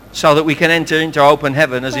อก so that we can enter into open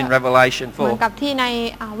heaven as in Revelation เหมือน 4. กับที่ใน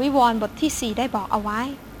วิวรณ์บทที่ 4 ได้บอกเอาไว้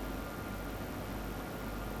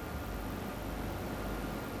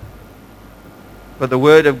But the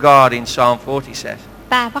word of God in Psalm 40 says,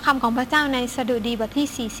 แต่พระคำของพระเจ้าในสดุดีบทที่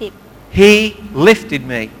He lifted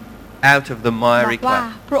me out of the 40 บอ miry กว่า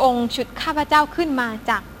clay. พระองค์ฉุดข้าพเจ้าขึ้นมา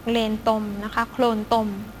จากเลนตมนะคะโคลนตม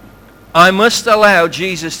I must allow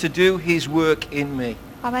Jesus to do His work in me.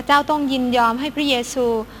 ข้าพเจ้าต้องยินยอมให้พระเยซู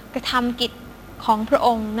กระทำกิจของพระอ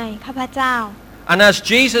งค์ในข้าพเจ้า And as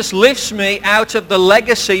Jesus lifts me out of the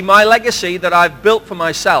legacy, my legacy that I've built for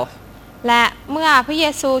myself, และเมื่อพระเย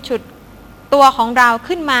ซูฉุดตัวของเรา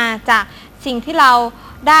ขึ้นมาจากสิ่งที่เรา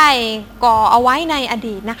ได้ก่อเอาไว้ในอ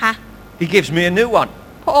ดีตนะคะ He gives me a new one.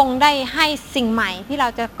 พระองค์ได้ให้สิ่งใหม่ที่เรา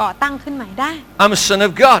จะก่อตั้งขึ้นใหม่ได้ I'm a son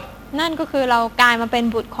of God. นั่นก็คือเรากลายมาเป็น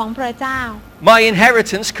บุตรของพระเจ้า My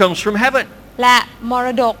inheritance comes from heaven. และมร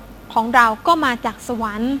ดกของเราก็มาจากสว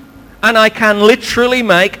รรค์ And I can literally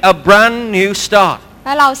make a brand new start. แล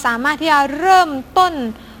ะเราสามารถที่จะเริ่มต้น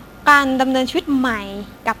การดำเนินชีวิตใหม่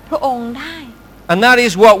กับพระองค์ได้ And that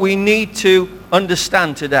is what we need to understand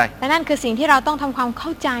today. และนั่นคือสิ่งที่เราต้องทำความเข้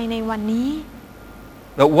าใจในวันนี้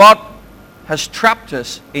That what has trapped us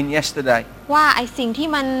in yesterday, ว่าไอ้สิ่งที่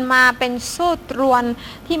มันมาเป็นโซ่ตรวน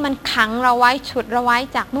ที่มันขังเราไว้ฉุดเราไว้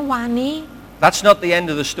จากเมื่อวานนี้ that's not the end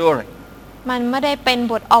of the story. มันไม่ได้เป็น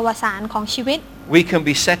บทอวสานของชีวิต We can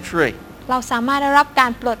be set free เราสามารถได้รับกา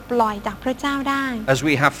รปลดปล่อยจากพระเจ้าได้ as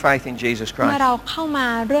we have faith in Jesus เมื่อ Christ. เราเข้ามา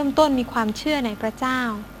เริ่มต้นมีความเชื่อในพระเจ้า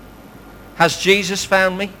Has Jesus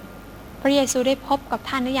found me? พระเยซูได้พบกับ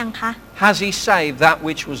ท่านหรือยังคะ Has he saved that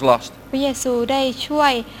which was lost? พระเยซูได้ช่ว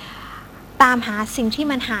ยตามหาสิ่งที่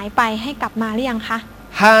มันหายไปให้กลับมาหรือยังคะ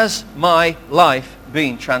Has my life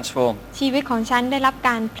been transformed? ชีวิตของฉันได้รับก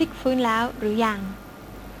ารพลิกฟื้นแล้วหรือยัง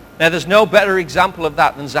Now there's no better example of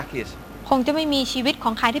that than Zacchaeus. คงจะไม่มีชีวิตข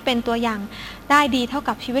องใครที่เป็นตัวอย่างได้ดีเท่า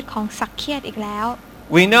กับชีวิตของสักเคียสอีกแล้ว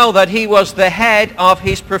We know that he was the head of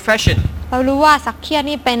his profession. เรารู้ว่าสักเคียส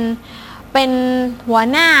นี่เป็นหัว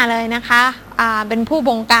หน้าเลยนะคะเป็นผู้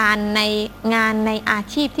บงการในงานในอา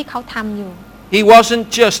ชีพที่เขาทำอยู่ He wasn't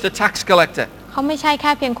just a tax collector. เขาไม่ใช่แ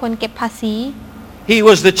ค่เพียงคนเก็บภาษี He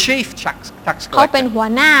was the chief tax เขาเป็น collector. หัว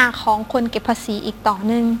หน้าของคนเก็บภาษีอีกต่อ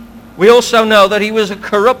หนึ่ง We also know that he was a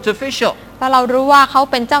corrupt official แล้วเรารู้ว่าเขา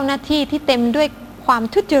เป็นเจ้าหน้าที่ที่เต็มด้วยความ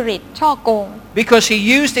ทุจริตช่อโกง because he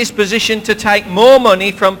used his position to take more money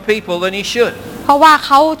from people than he should. เพราะว่าเ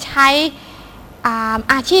ขาใช้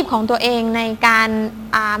อาชีพของตัวเองในการ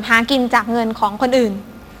หากินจากเงินของคนอื่น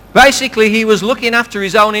Basically, he was looking after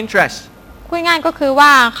his own interests. พูดง่ายๆก็คือว่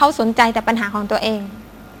าเขาสนใจแต่ปัญหาของตัวเอง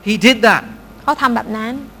He did that. เขาทำแบบนั้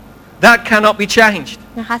น That cannot be changed.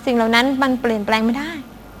 นะคะสิ่งเหล่านั้นมันเปลี่ยนแปลงไม่ได้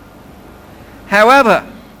However,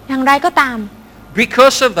 อย่างไรก็ตาม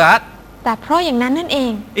because of that, แต่เพราะอย่างนั้นนั่นเอ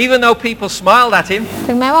ง even though people smiled at him,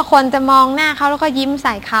 ถึงแม้ว่าคนจะมองหน้าเขาแล้วก็ยิ้มใ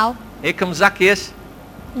ส่เขา here comes Zacchaeus.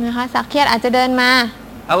 นะคะสักเคียสอาจจะเดินมา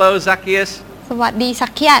Hello, Zacchaeus. สวัสดีสั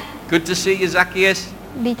กเคียส Good to see you, Zacchaeus.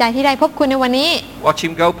 ดีใจที่ได้พบคุณในวันนี้ Watch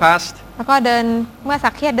him go past. แล้วก็เดินเมื่อสั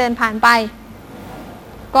กเคียสเดินผ่านไป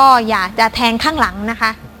ก็อย่าจะแทงข้างหลังนะค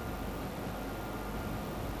ะ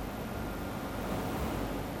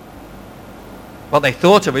What they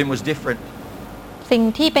thought of him was different. สิ่ง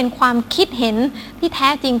ที่เป็นความคิดเห็นที่แท้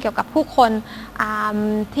จริงเกี่ยวกับผู้คน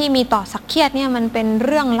ที่มีต่อสักเคียสเนี่ยมันเป็นเ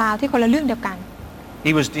รื่องราวที่คนละเรื่องเดียวกัน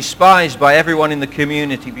He was despised by everyone in the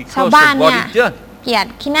community ชาว because บ้าน of เนี่ what ย he'd done. เกลียด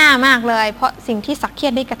ขี้หน้ามากเลยเพราะสิ่งที่สักเคีย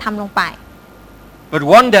สได้กระทำลงไป But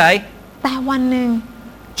one day, แต่วันหนึ่ง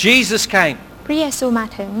Jesus came. พระเยซูมา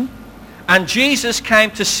ถึง And Jesus came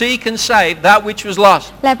to seek and save that which was lost.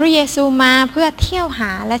 และพระเยซูมาเพื่อเที่ยวห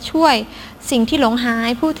าและช่วยสิ่งที่หลงหาย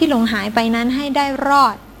ผู้ที่หลงหายไปนั้นให้ได้รอ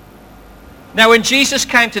ด Now when Jesus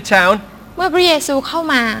came to town, เมื่อพระเยซูเข้า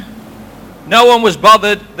มา no one was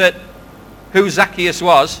bothered that who Zacchaeus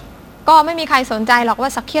was. ก็ไม่มีใครสนใจหรอกว่า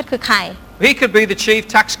สักเคียสคือใคร He could be the chief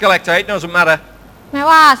tax collector. It doesn't matter. แม้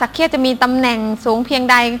ว่าสักเคียสจะมีตำแหน่งสูงเพียง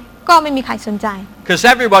ใดก็ไม่มีใครสนใจ Because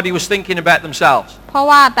everybody was thinking about themselves. เพราะ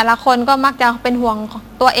ว่าแต่ละคนก็มักจะเป็นห่วง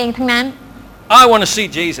ตัวเองทั้งนั้น I want to see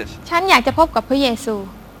Jesus. ฉันอยากจะพบกับพระเยซู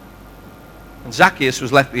And Zacchaeus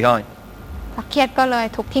was left behind. สักเคียสก็เลย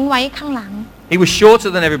ถูกทิ้งไว้ข้างหลัง He was shorter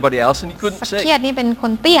than everybody else and he couldn't สักเคี see. ยสนี่เป็นค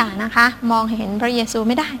นเตี้ยนะคะ มองเห็นพระเยซู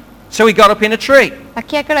ไม่ได้ So he got up in a tree. สักเ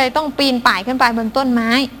คียสก็เลยต้องปีนป่ายขึ้นไปบนต้นไ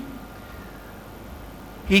ม้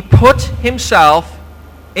He put himself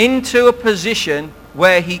into a position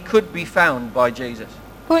where he could be found by Jesus.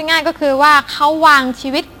 พูดง่ายก็คือว่าเขาวางชี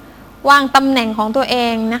วิตวางตำแหน่งของตัวเอ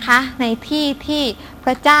งนะคะในที่ที่พ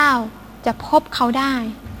ระเจ้าจะพบเขาได้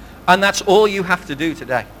And that's all you have to do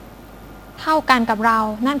today. เท่ากันกับเรา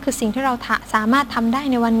นั่นคือสิ่งที่เราสามารถทำได้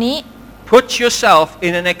ในวันนี้ Put yourself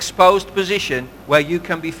in an exposed position where you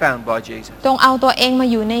can be found by Jesus. จงเอาตัวเองมา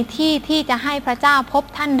อยู่ในที่ที่จะให้พระเจ้าพบ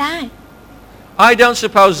ท่านได้ I don't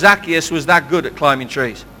suppose Zacchaeus was that good at climbing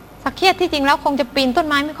trees. สักเคียสที่จริงแล้วคงจะปีนต้น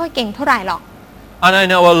ไม้ไม่ค่อยเก่งเท่าไหร่หรอก And I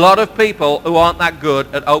know a lot of people who aren't that good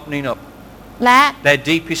at opening up และ their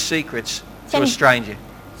deepest secrets to a stranger.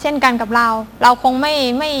 เช่นกันกับเราคงไ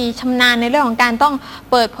ม่ชำนาญในเรื่องของการต้อง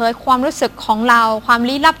เปิดเผยความรู้สึกของเราความ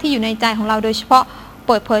ลี้ลับที่อยู่ในใจของเราโดยเฉพาะเ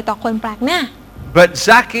ปิดเผยต่อคนแปลกหน้า But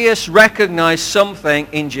Zacchaeus recognized something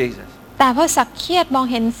in Jesus. แต่พระสักเคียสมอง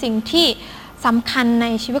เห็นสิ่งที่สำคัญใน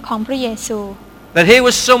ชีวิตของพระเยซู That he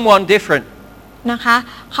was someone different. นะคะ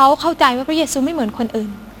เขาเข้าใจว่าพระเยซูไม่เหมือนคนอื่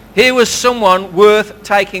น He was someone worth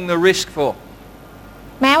taking the risk for.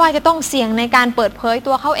 แม้ว่าจะต้องเสี่ยงในการเปิดเผย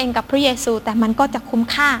ตัวเขาเองกับพระเยซูแต่มันก็จะคุ้ม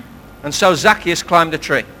ค่า And so Zacchaeus climbed a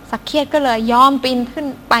tree. สักเคียสก็เลยยอมปีนขึ้น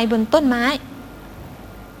ไปบนต้นไม้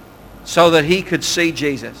So that he could see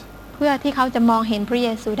Jesus. เพื่อที่เขาจะมองเห็นพระเย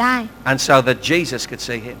ซูได้ And so that Jesus could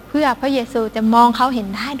see him. เพื่อพระเยซูจะมองเขาเห็น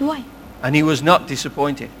ได้ด้วย And he was not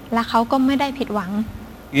disappointed. และเขาก็ไม่ได้ผิดหวัง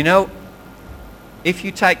You know, if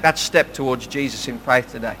you take that step towards Jesus in faith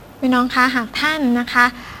today, พี่น้องคะหากท่านนะคะ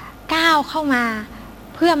ก้าวเข้ามา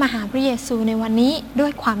เพื่อมาหาพระเยซูในวันนี้ด้ว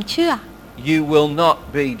ยความเชื่อ you will not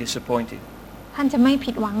be disappointed. ท่านจะไม่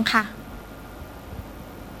ผิดหวังค่ะ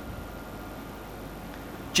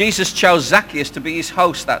Jesus chose Zacchaeus to be his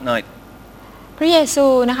host that night. พระเยซู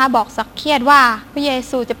นะคะบอกสักเคียสว่าพระเย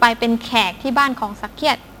ซูจะไปเป็นแขกที่บ้านของสักเคี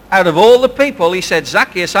ยส Out of all the people, he said,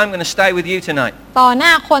 Zacchaeus, I'm going to stay with you tonight. ต่อหน้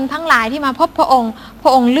าคนทั้งหลายที่มาพบพระองค์พร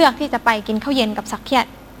ะองค์เลือกที่จะไปกินข้าวเย็นกับสักเคียส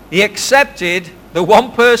He accepted the one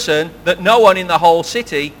person that no one in the whole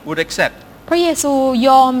city would accept. พระเยซู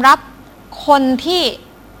ยอมรับคนที่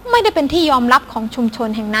ไม่ได้เป็นที่ยอมรับของชุมชน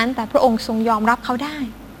แห่งนั้นแต่พระองค์ทรงยอมรับเขาได้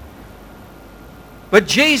But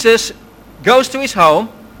Jesus goes to his home,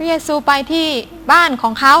 พระเยซูไปที่บ้านข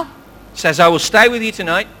องเขา says, I will stay with you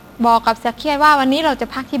tonight. บอกกับสักเคียสว่าวันนี้เราจะ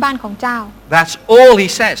พักที่บ้านของเจ้า That's all he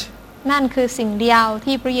says. นั่นคือสิ่งเดียว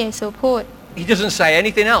ที่พระเยซูพูด He doesn't say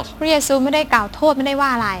anything else. พระเยซูไม่ได้กล่าวโทษไม่ได้ว่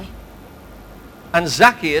าอะไร And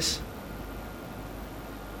Zacchaeus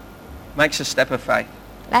makes a step of faith.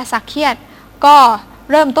 และสักเคียสก็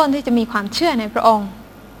เริ่มต้นที่จะมีความเชื่อในพระองค์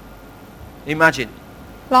Imagine.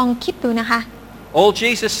 ลองคิดดูนะคะ All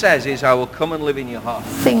Jesus says is, I will come and live in your heart.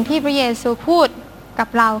 สิ่งที่พระเยซูพูดกับ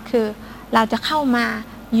เราคือเราจะเข้ามา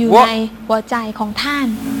อยู่ What? ในหัวใจของท่าน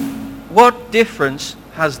What difference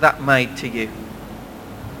has that made to you?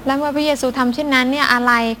 และเมื่อพระเยซูทำเช่นนั้นเนี่ยอะไ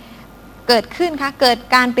รเกิดขึ้นคะเกิด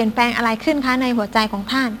การเปลี่ยนแปลงอะไรขึ้นคะในหัวใจของ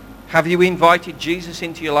ท่าน Have you invited Jesus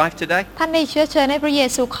into your life today? ท่านได้เชื้อเชิญให้พระเย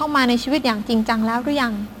ซูเข้ามาในชีวิตอย่างจริงจังแล้วหรือยั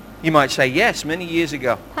ง You might say, yes, many years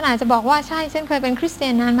ago. ท่านอาจจะบอกว่าใช่ฉันเคยเป็นคริสเตี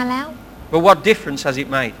ยนนานมาแล้ว But what difference has it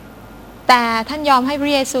made? แต่ท่านยอมให้พร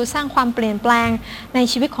ะเยซูสร้างความเปลี่ยนแปลงใน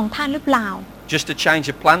ชีวิตของท่านหรือเปล่า Just a change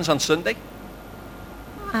of plans on Sunday?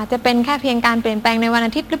 อาจจะเป็นแค่เพียงการเปลี่ยนแปลงในวันอ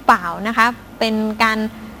าทิตย์หรือเปล่านะคะเป็นการ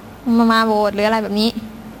มาโบสถ์หรืออะไรแบบนี้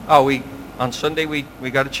Oh, on Sunday we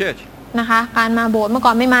go to church. นะคะการมาโบสถ์เมื่อก่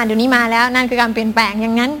อนไม่มาเดี๋ยวนี้มาแล้วนั่นคือการเปลี่ยนแปลงอย่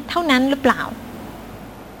างนั้นเท่านั้นหรือเปล่า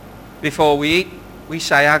Before we eat, we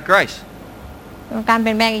say our grace. การเป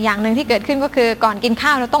ลี่ยนแปลงอีกอย่างหนึ่งที่เกิดขึ้นก็คือก่อนกินข้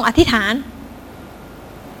าวเราต้องอธิษฐาน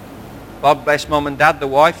God bless mom and dad,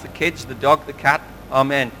 the wife, the kids, the dog, the cat.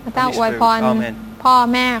 Amen. พระเจ้าอวยพร Amen. พ่อ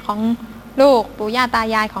แม่ของลูกปู่ย่าตา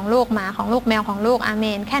ยายของลูกหมาของลูกแมวของลูกอาเม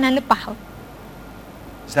นแค่นั้นหรือเปล่า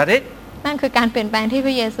Is that it? นั่นคือการเปลี่ยนแปลงที่พ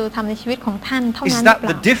ระเยซูทำในชีวิตของท่านเท่า Is นั้นหรือ that เ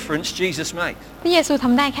ป the ล่า difference Jesus makes? พระเยซูท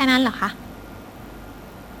ำได้แค่นั้นเหรอคะ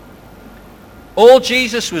All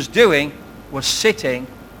Jesus was doing was sitting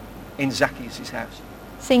in Zacchaeus' house.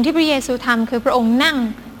 สิ่งที่พระเยซูทำคือพระองค์นั่ง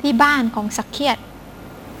ที่บ้านของสักเคียส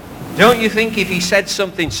Don't you think if he said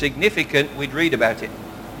something significant, we'd read about it?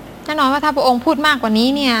 แน่นอนว่าถ้าพระองค์พูดมากกว่านี้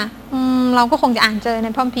เนี่ยเราก็คงจะอ่านเจอใน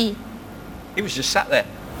พระคัมภีร์ He was just sat there.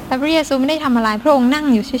 แต่พระเยซูไม่ได้ทำอะไรพระองค์นั่ง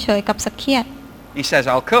อยู่เฉยๆกับสักเคียส He says,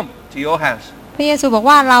 I'll come to your house. พระเยซูบอก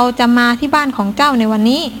ว่าเราจะมาที่บ้านของเจ้าในวัน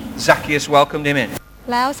นี้ Zacchaeus welcomed him in.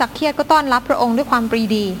 แล้วสักเคียสก็ต้อนรับพระองค์ด้วยความปรี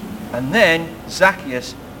ดี And then Zacchaeus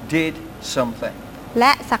did something. แล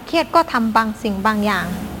ะสักเคียสก็ทำบางสิ่งบางอย่าง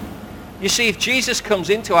You see, if Jesus comes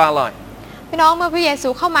into our life, พี่น้องเมื่อพระเยซู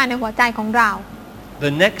เข้ามาในหัวใจของเรา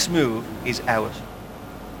the next move is ours.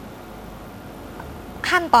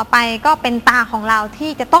 ขั้นต่อไปก็เป็นตาของเรา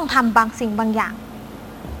ที่จะต้องทำบางสิ่งบางอย่าง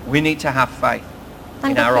We need to have faith นั่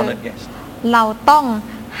น in ก็ our คือ honored guest. เรา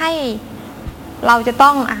จะต้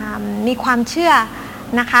องมีความเชื่อ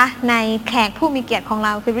นะคะในแขกผู้มีเกียรติของเร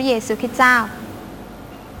าคือพระเยซูคริสต์เจ้า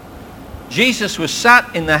Jesus was sat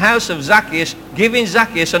in the house of Zacchaeus, giving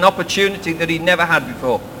Zacchaeus an opportunity that he'd never had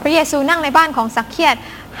before. พระเยซูนั่งในบ้านของสักเคียส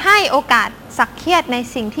ให้โอกาสสักเคียสใน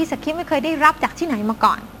สิ่งที่สักเคียสไม่เคยได้รับจากที่ไหนมา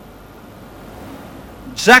ก่อน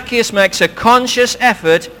Zacchaeus makes a conscious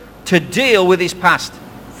effort to deal with his past.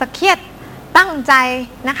 สักเคียสตั้งใจ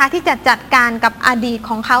นะคะที่จะจัดการกับอดีต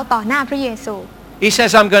ของเขาต่อหน้าพระเยซู He says,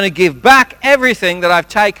 I'm going to give back everything that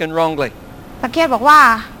I've taken wrongly. สักเคียสบอกว่า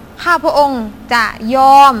ข้าพระองค์จะย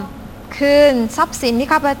อมคืนทรัพย์สินที่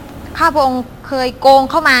ข้าพระองค์เคยโกง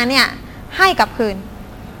เข้ามาเนี่ยให้กลับคืน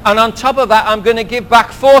And on top of that, I'm going to give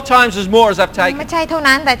back 4 times as more as I've ไม่ taken. ใช่เท่า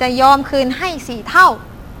นั้นแต่จะยอมคืนให้4 เท่า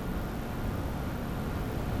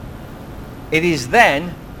It is then,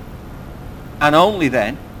 and only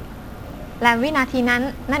then, และวินาทีนั้น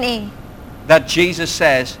นั่นเอง that Jesus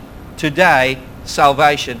says, today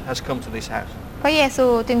salvation has come to this house. พระเยซู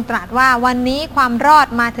จึงตรัสว่าวันนี้ความรอด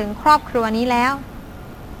มาถึงครอบครัวนี้แล้ว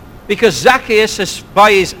Because Zacchaeus, by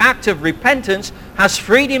his act of repentance, has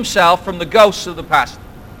freed himself from the ghosts of the past.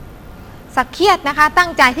 สักเคียดนะคะตั้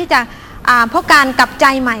งใจที่จะเพราะการกลับใจ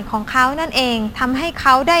ใหม่ของเขานั่นเองทำให้เข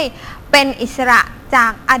าได้เป็นอิสระจา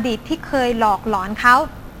กอดีตที่เคยหลอกหลอนเขา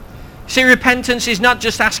See, repentance is not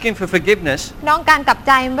just asking for forgiveness, น้องการกลับใ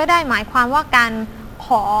จไม่ได้หมายความว่าการข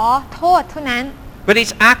อโทษเท่านั้น but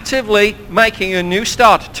it's actively making a new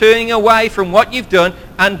start, turning away from what you've done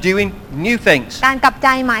and doing new things. การกลับใจ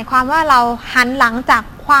หมายความว่าเราหันหลังจาก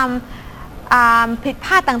ความผิดพ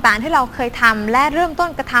ลาดต่างๆที่เราเคยทำและเริ่มต้น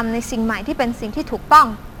กระทำในสิ่งใหม่ที่เป็นสิ่งที่ถูกต้อง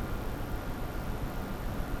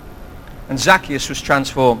And Zacchaeus was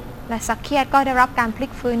transformed. และสักเคียดก็ได้รับการพลิ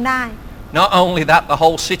กฟื้นได้ Not only that, the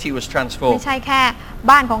whole city was ไม่ transformed. ใช่แค่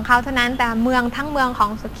บ้านของเขาเท่านั้นแต่เมืองทั้งเมืองขอ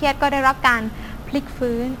งสักเคียดก็ได้รับการพลิก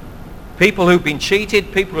ฟื้น People who've been cheated,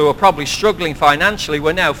 people who are probably struggling financially,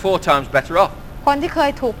 were now 4 times better off. คนที่เค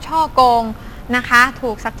ยถูกช่อโกงนะคะถู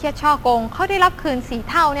กสักเคียดช่อโกงเขาได้รับคืน4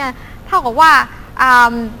 เท่าเนี่ยเท่ากับว่า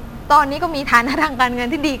ตอนนี้ก็มีฐานะทางการเงิน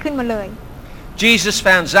ที่ดีขึ้นมาเลย Jesus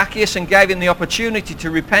found Zacchaeus and gave him the opportunity to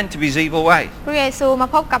repent of his evil ways. พระเยซูมา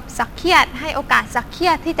พบกับสักเคียดให้โอกาสสักเคี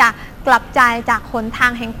ยดที่จะกลับใจจากหนทา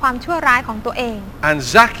งแห่งความชั่วร้ายของตัวเอง And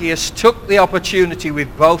Zacchaeus took the opportunity with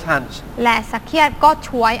both hands. และสักเคียดก็ฉ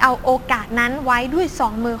วยเอาโอกาสนั้นไว้ด้วย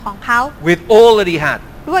2 มือของเขา With all that he had.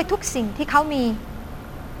 ด้วยทุกสิ่งที่เขามี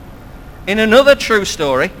In another true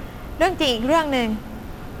story, เรื่องจริงอีกเรื่องหนึ่ง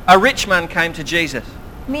a rich man came to Jesus.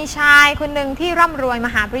 มีชายคนหนึ่งที่ร่ำรวยมา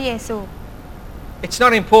หาพระเยซู It's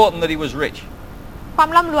not important that he was rich. ความ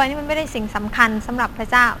ร่ำรวยนี่มันไม่ได้สิ่งสำคัญสำหรับพระ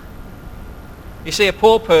เจ้า You see, a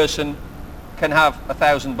poor person can have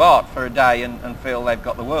 1,000 baht for a day and feel they've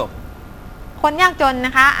got the world. คนยากจนน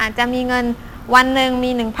ะคะอาจจะมีเงินวันหนึ่ง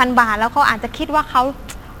มี 1,000 บาทแล้วเขาอาจจะคิดว่าเขา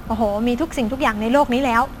โอ้โหมีทุกสิ่งทุกอย่างในโลกนี้แ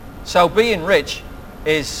ล้ว So being rich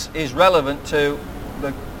is relevant to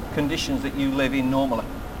the conditions that you live in normally.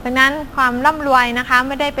 ดังนั้นความร่ำรวยนะคะไ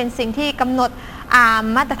ม่ได้เป็นสิ่งที่กำหนด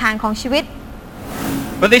มาตรฐานของชีวิต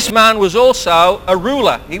But this man was also a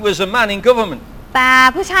ruler. He was a man in government. แต่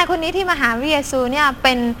ผู้ชายคนนี้ที่มาหาพระเยซูเนี่ยเ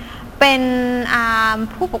ป็น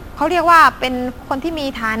ผู้เขาเรียกว่าเป็นคนที่มี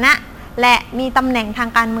ฐานะและมีตำแหน่งทาง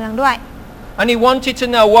การเมืองด้วย And he wanted to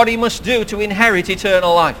know what he must do to inherit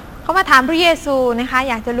eternal life. เขามาถามพระเยซูนะคะ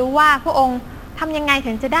อยากจะรู้ว่าพระองค์ทำยังไง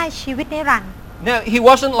ถึงจะได้ชีวิตนิรันดร์ Now, he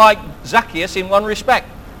wasn't like Zacchaeus in one respect.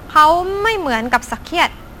 เขาไม่เหมือนกับสักเคียด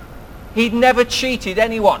He'd never cheated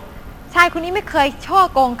anyone. ชายคนนี้ไม่เคยช่อ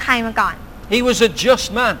โกงใครมาก่อน He was a just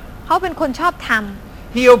man. เขาเป็นคนชอบธรรม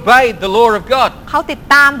He obeyed the law of God. เขาติด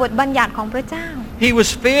ตามบทบัญญัติของพระเจ้า He was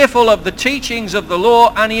fearful of the teachings of the law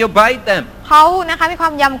and he obeyed them. เขานะคะมีคว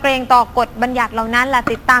ามยำเกรงต่อกฎบัญญัติเหล่านั้นและ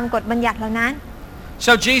ติดตามกฎบัญญัติเหล่านั้น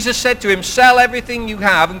So Jesus said to him, sell everything you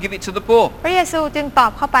have and give it to the poor. พระเยซูจึงตอ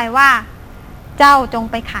บเข้าไปว่าเจ้าจง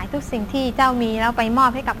ไปขายทุกสิ่งที่เจ้ามีแล้วไปมอ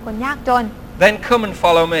บให้กับคนยากจน Then come and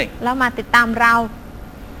follow me. แล้วมาติดตามเรา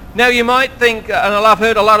Now you might think, and I've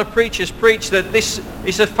heard a lot of preachers preach that this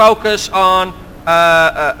is a focus on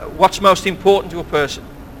what's most important to a person.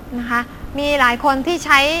 นะคะมีหลายคนที่ใ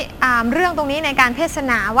ช้เรื่องตรงนี้ในการเทศ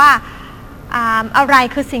นาว่าอะไร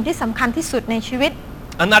คือสิ่งที่สำคัญที่สุดในชีวิต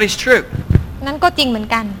And that is true. นั่นก็จริงเหมือน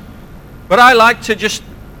กัน But I like to just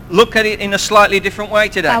look at it in a slightly different way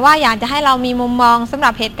แต่ today. ว่าอยากจะให้เรามีมุมมองสำห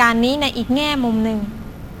รับเหตุการณ์นี้ในอีกแง่มุมหนึ่ง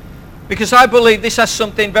Because I believe this has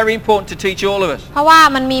something very important to teach all of us. เพราะว่า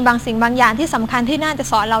มันมีบางสิ่งบางอย่างที่สำคัญที่น่าจะ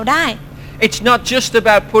สอนเราได้ It's not just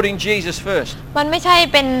about putting Jesus first. มันไม่ใช่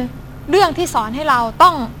เป็นเรื่องที่สอนให้เราต้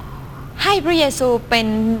องให้พระเยซูเ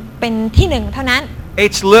ป็นที่หนึ่งเท่านั้น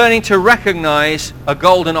It's learning to recognize a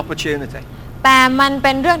golden opportunity. แต่มันเ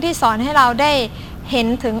ป็นเรื่องที่สอนให้เราได้เห็น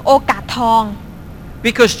ถึงโอกาสทอง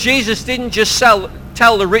Because Jesus didn't just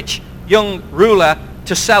tell the rich young ruler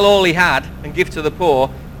to sell all he had and give to the poor.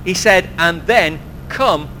 He said, and then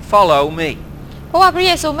come follow me. เพราะว่าพระเ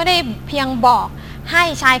ยซูไม่ได้เพียงบอกให้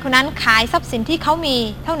ชายคนนั้นขายทรัพย์สินที่เขามี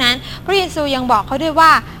เท่านั้นพระเยซูยังบอกเขาด้วยว่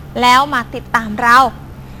าแล้วมาติดตามเรา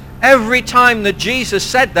Every time that Jesus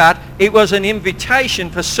said that, it was an invitation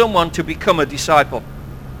for someone to become a disciple.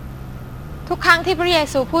 ทุกครั้งที่พระเย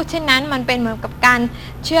ซูพูดเช่นนั้นมันเป็นเหมือนกับการ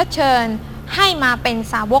เชื้อเชิญให้มาเป็น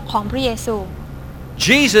สาวกของพระเยซู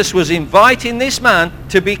Jesus was inviting this man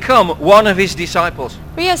to become one of his disciples.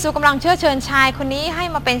 พระเยซูกำลังเชื้อเชิญชายคนนี้ให้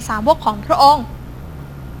มาเป็นสาวกของพระองค์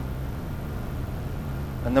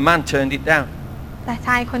And the man turned it down. แต่ช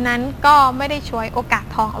ายคนนั้นก็ไม่ได้ฉวยโอกาส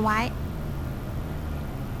ทองเอาไว้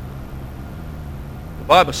The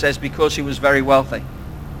Bible says because he was very wealthy.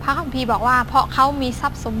 พระคัมภีร์บอกว่าเพราะเขามีทรั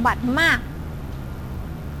พย์สมบัติมาก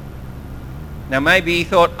Now maybe he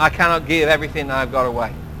thought, I cannot give everything I've got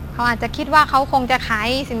away. เขาอาจจะคิดว่าเขาคงจะขาย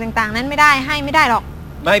สิ่งต่างๆนั้นไม่ได้ให้ไม่ได้หรอก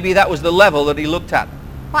Maybe that was the level that he looked at.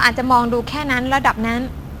 เพราะอาจจะมองดูแค่นั้นระดับนั้น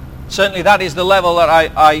Certainly that is the level that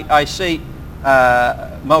I see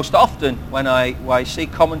most often when I see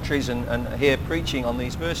commentaries and hear preaching on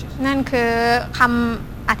these verses. นั่นคือค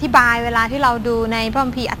ำอธิบายเวลาที่เราดูในพระคั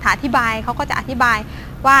มภีร์อธิบายเขาก็จะอธิบาย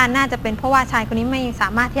ว่าน่าจะเป็นเพราะว่าชายคนนี้ไม่สา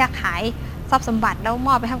มารถที่จะขายทรัพย์สมบัติแล้วม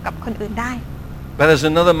อบไปให้กับคนอื่นได้ But there's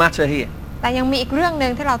another matter here. แต่ยังมีอีกเรื่องนึ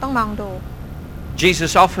งที่เราต้องมองดู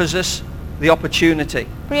Jesus offers us the opportunity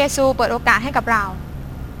พระเยซูเปิดโอกาสให้กับเรา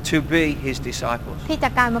to be his disciples, ที่จะ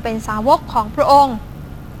กลายมาเป็นสาวกของพระองค์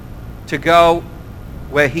to go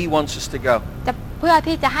where he wants us to go, จะเพื่อ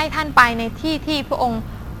ที่จะให้ท่านไปในที่ที่พระองค์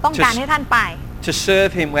ต้องการให้ท่านไป to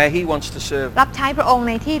serve him where he wants to serve. รับใช้พระองค์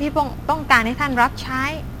ในที่ที่พระองค์ต้องการให้ท่านรับใช้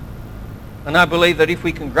And I believe that if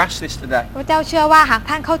we can grasp this today, พระเจ้าเชื่อว่าหาก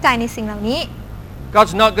ท่านเข้าใจในสิ่งเหล่านี้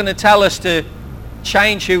God's not going to tell us to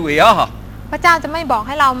change who we are. พระเจ้าจะไม่บอกใ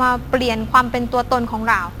ห้เรามาเปลี่ยนความเป็นตัวตนของ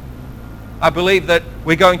เรา I believe that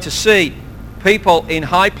we're going to see people in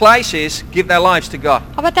high places give their lives to God.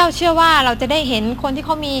 เพราะพระเจ้าเชื่อว่าเราจะได้เห็นคนที่เข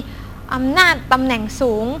ามีอำนาจตำแหน่ง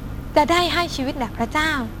สูงจะได้ให้ชีวิตแด่พระเจ้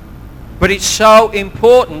า But it's so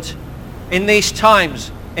important in these times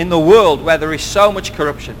in the world where there is so much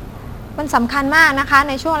corruption มันสำคัญมากนะคะ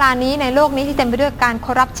ในช่วงเวลานี้ในโลกนี้ที่เต็มไปด้วยการค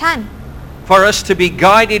อร์รัปชัน for us to be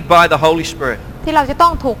guided by the Holy Spirit. ที่เราจะต้อ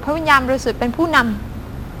งถูกพระวิญญาณบริสุทธิ์เป็นผู้น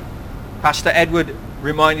ำ Pastor Edward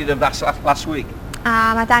reminded of that last week.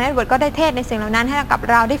 อาจารย์เอ็ดเวิร์ดก็ได้เทศในสิ่งเหล่านั้นให้กับ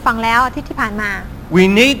เราได้ฟังแล้วอาทิตย์ที่ผ่านมา We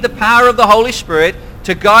need the power of the Holy Spirit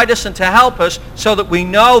to guide us and to help us so that we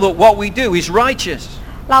know that what we do is righteous.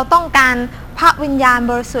 เราต้องการพระวิญญาณ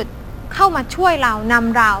บริสุทธิ์เข้ามาช่วยเราน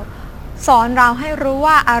ำเราสอนเราให้รู้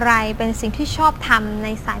ว่าอะไรเป็นสิ่งที่ชอบธรรมใน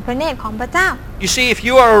สายพระเนตรของพระเจ้า You see, if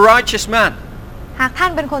you are a righteous man, หากท่า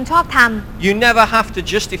นเป็นคนชอบธรรม you never have to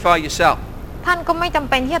justify yourself. ท่านก็ไม่จำ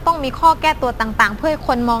เป็นที่จะต้องมีข้อแก้ตัวต่างๆเพื่อให้ค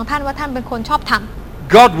นมองท่านว่าท่านเป็นคนชอบธรรม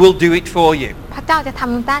God will do it for you. พระเจ้าจะท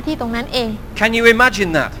ำหน้าที่ตรงนั้นเอง Can you imagine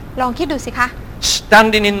that? ลองคิดดูสิคะ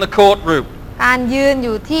Standing in the courtroom, การยืนอ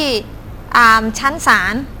ยู่ที่ชั้นศา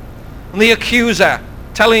ล and the accuser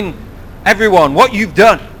telling everyone what you've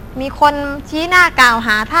done. มีคนชี้หน้ากล่าวห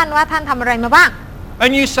าท่านว่าท่านทำอะไรมาบ้าง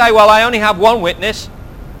And you say, well, I only have one witness.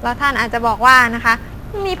 แล้วท่านอาจจะบอกว่านะคะ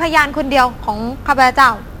มีพยานคนเดียวของข้าพเจ้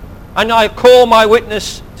า And I call my witness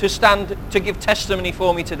to stand to give testimony for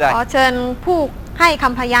me ข today. อเชิญผู้ให้ค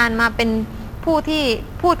ำพยานมาเป็นผู้ที่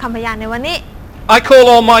พูดคำพยานในวันนี้ I call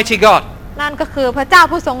Almighty God. นั่นก็คือพระเจ้า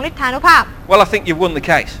ผู้ทรงฤทธานุภาพ Well, I think you've won the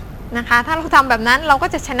case. นะคะถ้าเราทำแบบนั้นเราก็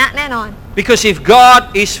จะชนะแน่นอน Because if God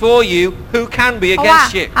is for you, who can be เพราะว่า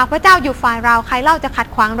against you? หากพระเจ้าอยู่ฝ่ายเราใครเล่าจะขัด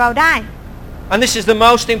ขวางเราได้ And this is the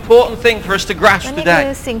most important thing for us to และ grasp นี่คื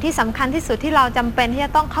อ today. สิ่งที่สำคัญที่สุดที่เราจำเป็นที่จ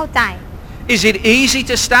ะต้องเข้าใจ Is it easy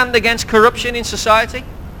to stand against corruption in society?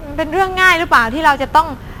 มันเป็นเรื่องง่ายหรือเปล่าที่เราจะต้อง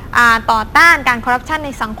ต่อต้านการคอร์รัปชันใน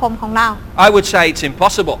สังคมของเรา I would say it's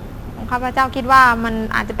impossible ข้าพเจ้าคิดว่ามัน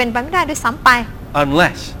อาจจะเป็นไปไม่ได้ด้วยซ้ำไป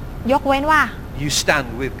unless ยกเว้นว่า you stand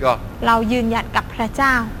with God. เรายืนหยัดกับพระเจ้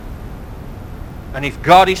า And if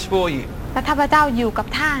God is for you, และถ้าพระเจ้าอยู่กับ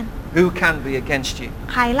ท่าน who can be against you?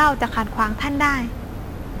 ใครเล่าจะขัดขวางท่านได้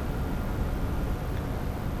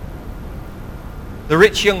The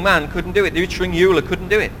rich young man couldn't do it. The rich young ruler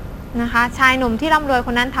couldn't do it. นะคะชายหนุ่มที่ร่ำรวยค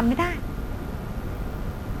นนั้นทำไม่ได้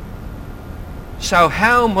So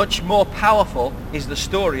how much more powerful is the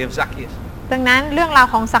story of Zacchaeus? ดังนั้นเรื่องราว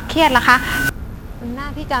ของสักเคียสล่ะคะมันน่า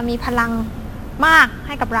ที่จะมีพลังมากใ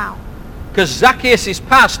ห้กับเรา Because Zacchaeus'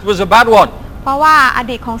 past was a bad one. เพราะว่าอ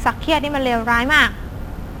ดีตของสักเคียสนี่มันเลวร้ายมาก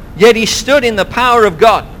Yet he stood in the power of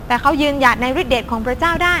God, แต่เขายืนหยัดในฤทธิ์เดชของพระเจ้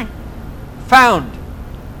าได้ found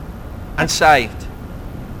and saved.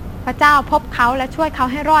 พระเจ้าพบเขาและช่วยเขา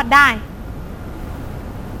ให้รอดได้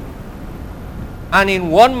And in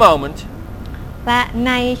one moment, และใ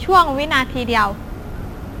นช่วงวินาทีเดียว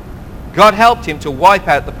God helped him to wipe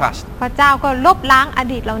out the past. พระเจ้าก็ลบล้างอ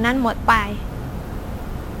ดีตเหล่านั้นหมดไป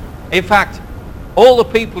In fact, all the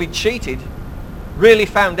people he cheated really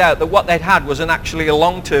found out that what they'd had was actually a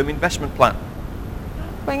long-term investment plan.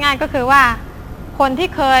 พูดง่ายก็คือว่าคนที่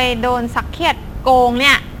เคยโดนสักเคียดโกงเ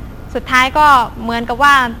นี่ยสุดท้ายก็เหมือนกับ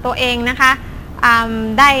ว่าตัวเองนะคะ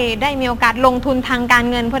ได้มีโอกาสลงทุนทางการ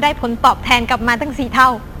เงินเพื่อได้ผลตอบแทนกลับมาตั้ง4 เท่า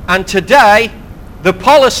And today, the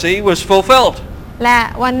policy was fulfilled. และ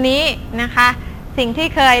วันนี้นะคะ สิ่งที่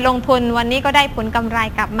เคยลงทุนวันนี้ก็ได้ผลกำไร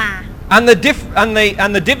กลับมา and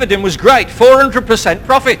the dividend was great, 400%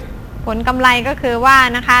 profit. ผลกำไรก็คือว่า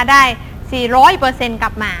นะคะได้ 400% ก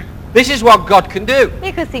ลับมา This is what God can do.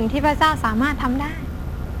 นี่คือสิ่งที่พระเจ้าสามารถทำได้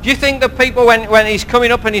Do you think that people, when he's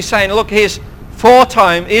coming up and he's saying, look, here's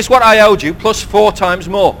what I owed you plus 4 times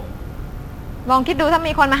more. ลองคิดดูถ้า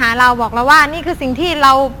มีคนมาหาเราบอกเราว่านี่คือสิ่งที่เร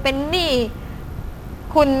าเป็นหนี้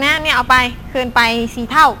คุณนะเนี่ยเอาไปคืนไป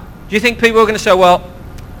4 เท่า Do you think people are going to say, well,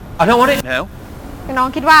 I don't want it now. พี่น้อง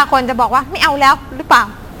คิดว่าคนจะบอกว่าไม่เอาแล้วหรือเปล่า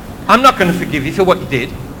I'm not going to forgive you for what you did.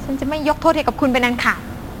 ฉันจะไม่ยกโทษให้กับคุณเป็นอันขาด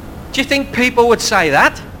Do you think people would say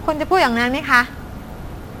that? คนจะพูดอย่างนั้นไหมคะ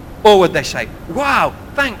Or would they say, wow,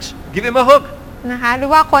 thanks, give him a hug? นะคะหรื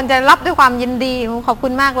อว่าคนจะรับด้วยความยินดีขอบคุ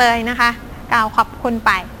ณมากเลยนะคะกล่าวขอบคุณไ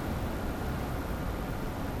ป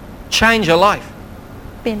Change your life.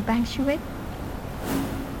 เปลี่ยนแปลงชีวิต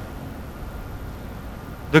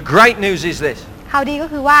The great news is this. ข่าวดีก็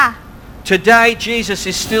คือว่า Today, Jesus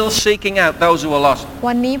is still seeking out those who are lost.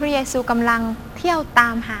 วันนี้พระเยซูกำลังเที่ยวตา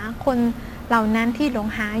มหาคนเหล่านั้นที่หลง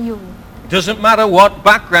หาอยู่ Doesn't matter what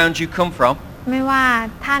background you come from, ไม่ว่า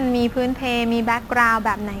ท่านมีพื้นเพมีแบ็กกราวด์แ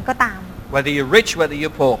บบไหนก็ตาม whether you're rich, whether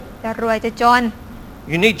you're poor. จะรวยจะจน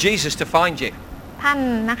You need Jesus to find you. ท่าน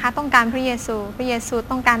นะคะต้องการพระเยซูพระเยซู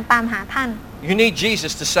ต้องการตามหาท่าน You need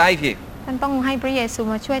Jesus to save you. ท่านต้องให้พระเยซู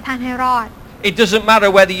มาช่วยท่านให้รอด It doesn't matter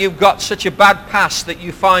whether you've got such a bad past that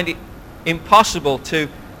you find it impossible to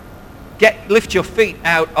lift your feet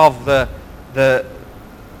out of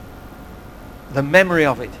the memory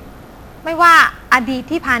of it. ไม่ว่าอดีต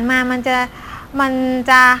ที่ผ่านมามัน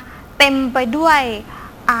จะเต็มไปด้วย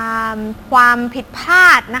ความผิดพลา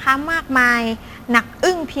ดนะคะมากมายหนัก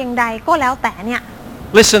อึ้งเพียงใดก็แล้วแต่เนี่ย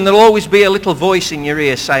Listen, there'll always be a little voice in your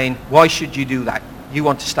ear saying, why should you do that? You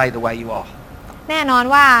want to stay the way you are. แน่นอน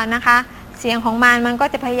ว่านะคะเสียงของมันก็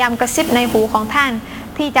จะพยายามกระซิบในหูของท่าน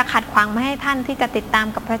ที่จะขัดขวางไม่ให้ท่านที่จะติดตาม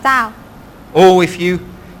กับพระเจ้า Oh,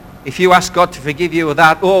 if you ask God to forgive you of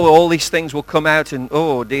that, all these things will come out and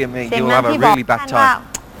oh dear me, เสียง you'll นั้น have a ที่บอก really ท่า bad นว่า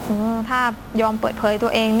time. ถ้ายอมเปิดเผยตั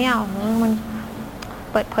วเองเนี่ยมัน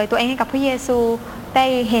เปิดเผยตัวเองให้กับพระเยซูได้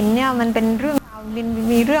เห็นเนี่ยมันเป็นเรื่องราว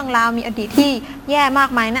มีเรื่องราวมีอดีตที่แย่มาก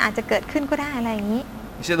มายนะอาจจะเกิดขึ้นก็ได้อะไรอย่างนี้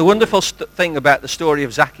You see, the wonderful thing about the story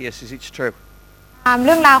of Zacchaeus is it's true. เ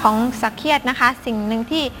รื่องราวของสักเคียสนะคะสิ่งหนึ่ง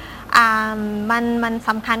ที่มันส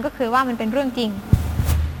ำคัญก็คือว่ามันเป็นเรื่องจริง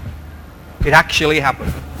It actually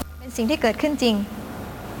happened. เป็นสิ่งที่เกิดขึ้นจริง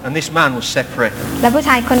And this man was set free และผู้ช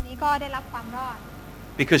ายคนนี้ก็ได้รับความรอด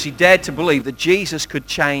because he dared to believe that Jesus could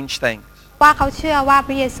change things. ว่าเขาเชื่อว่าพ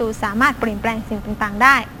ระเยซูสามารถเปลี่ยนแปลงสิ่งต่างๆไ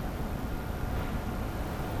ด้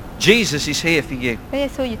Jesus is here for you. พระเย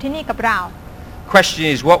ซูอยู่ที่นี่กับเรา Question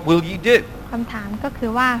is, what will you do? คำถามก็คื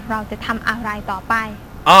อว่าเราจะทำอะไรต่อไป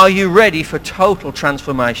Are you ready for total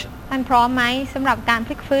transformation? ท่านพร้อมไหมสำหรับการพ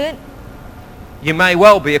ลิกฟื้น You may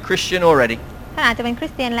well be a Christian already. ท่านอาจจะเป็นคริ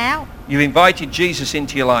สเตียนแล้ว You've invited Jesus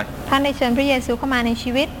into your life. ท่านได้เชิญพระเยซูเข้ามาใน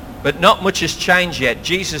ชีวิต But not much has changed yet.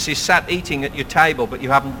 Jesus is sat eating at your table, but you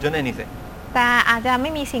haven't done anything. แต่อาจจะไ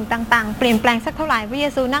ม่มีสิ่งต่างๆเปลี่ยนแปลงสักเท่าไหร่พระเย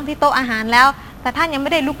ซูนั่งที่โต๊ะอาหารแล้วแต่ท่านยังไ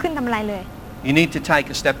ม่ได้ลุกขึ้นทำอะไรเลย You need to take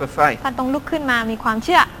a step of faith. ท่านต้องลุกขึ้นมามีความเ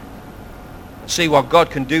ชื่อ See what God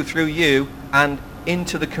can do through you and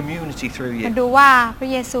into the community through มา you. ดูว่าพระ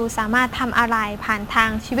เยซูสามารถทำอะไรผ่านทาง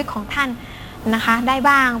ชีวิตของท่านนะคะได้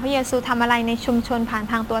บ้างพระเยซูทำอะไรในชุมชนผ่าน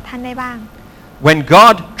ทางตัวท่านได้บ้าง When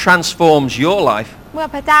God transforms your life, เมื่อ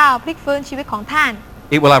พระเจ้าพลิกฟื้นชีวิตของท่าน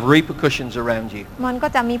it will have repercussions around you. มันก็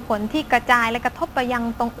จะมีผลที่กระจายและกระทบไปยัง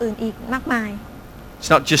ตรงอื่นอีกมากมาย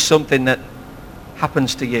It's not just something that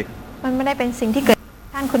happens to you. มันไม่ได้เป็นสิ่งที่เกิด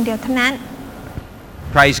ท่านคนเดียวเท่านั้น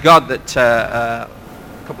Praise God that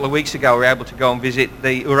a couple of weeks ago we were able to go and visit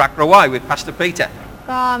the Urak Rawai with Pastor Peter.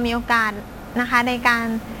 ก็มีโอกาสนะคะในการ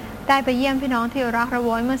ได้ไปเยี่ยมพี่น้องที่รักระโว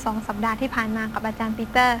ยเมื่อ2 สัปดาห์ที่ผ่านมากับอาจารย์ปี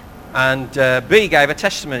เตอร์ And B gave a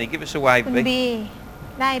testimony. Give us a wave, คุณ B. บี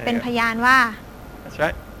ได้เป็นพยานว่า That's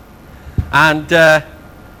right. And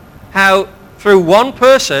how through one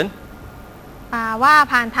person ว่า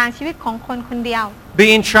ผ่านทางชีวิตของคนคนเดียว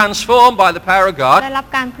being transformed by the power of ได้ God, รับ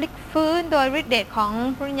การพลิกฟื้นโดยฤทธิ์เดชของ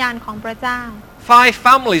พระวิญญาณของพระเจ้า 5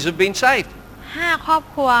 families have been saved. 5 ครอบ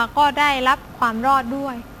ครัวก็ได้รับความรอดด้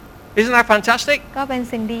วย Isn't that fantastic? ก็เป็น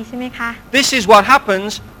สิ่งดีใช่ไหมคะ This is what happens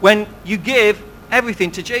when you give everything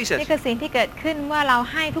to Jesus. นี่คือสิ่งที่เกิดขึ้นเมื่อเรา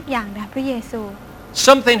ให้ทุกอย่างแด่พระเยซู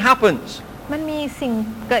Something happens. มันมีสิ่ง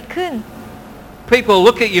เกิดขึ้น People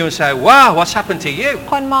look at you and say, wow, what's happened to you?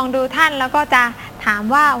 คนมองดูท่านแล้วก็จะถาม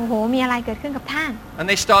ว่าโอ้โหมีอะไรเกิดขึ้นกับท่าน And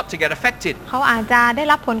they start to get affected. เขาอาจจะได้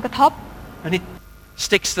รับผลกระทบ And it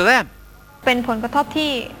sticks to them. เป็นผลกระทบ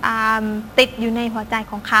ที่ติดอยู่ในหัวใจ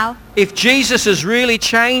ของเขา If Jesus has really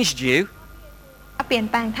changed you, ปลี่ยน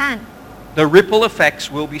แปลงท่าน the ripple effects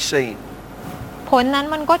will be seen. ผลนั้น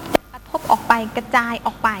มันก็จะกระทบออกไปกระจายอ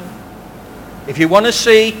อกไป If you want to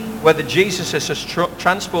see whether Jesus has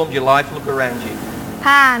transformed your life, look around you.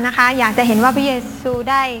 ถ้านะคะอยากจะเห็นว่าพระเยซู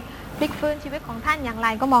ได้พลิกฟื้นชีวิตของท่านอย่างไร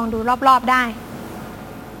ก็มองดูรอบๆได้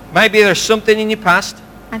Maybe there's something in your past,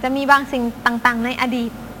 อาจจะมีบางสิ่งต่างๆในอดี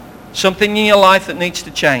ต something in your life that needs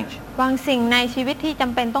to change. บางสิ่งในชีวิตที่จ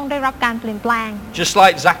ำเป็นต้องได้รับการเปลี่ยนแปลง Just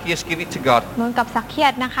like Zacchaeus gave it to God. เหมือนกับสักเคีย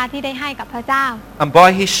ดนะคะที่ได้ให้กับพระเจ้า And by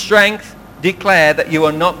his strength declare that you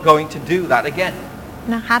are not going to do that again.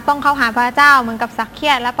 นะคะต้องเข้าหาพระเจ้าเหมือนกับสักเคี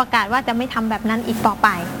ยดและประกาศว่าจะไม่ทำแบบนั้นอีกต่อไป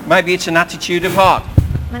Maybe it's an attitude of heart.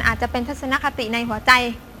 มันอาจจะเป็นทัศนคติในหัวใจ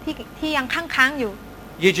ที่ยังค้างอยู่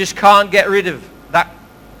You just can't get rid of that,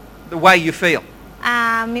 the way you feel.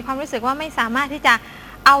 มีความรู้สึกว่าไม่สามารถที่จะ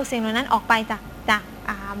เอาสิ่งเหล่านั้นออกไปจาก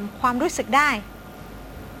ความรู้สึกได้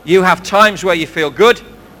You have times where you feel good,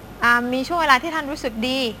 มีช่วงเวลาที่ท่านรู้สึก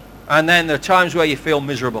ดี and then there are times where you feel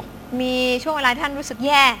miserable. มีช่วงเวลาที่ท่านรู้สึกแ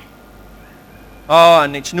ย่ Oh,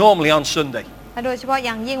 and it's normally on Sunday, และโดยเฉพาะอ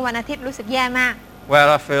ย่างยิ่งวันอาทิตย์รู้สึกแย่มาก where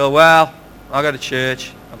I feel, well, I go to church,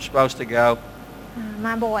 I'm supposed to go. ม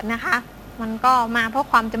าโบสถ์นะคะมันก็มาเพราะ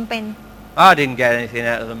ความจำเป็น I didn't get anything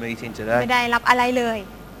out of the meeting ไม่ today. ได้รับอะไรเลย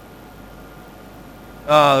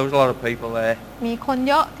Oh, there was a lot of people there. มีคน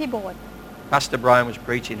เยอะที่โบสถ์ Pastor Brian was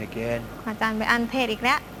preaching again. อาจารย์ไปอันเทศอีกแ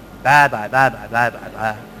ล้ว Blah, blah, blah, blah, blah, blah,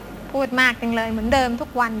 blah. พูดมากจังเลยเหมือนเดิมทุก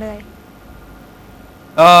วันเลย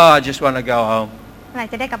Oh, I just want to go home. เมื่อไหร่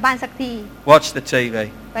จะได้กลับบ้านสักที Watch the TV.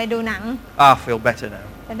 ไปดูหนัง I feel better now.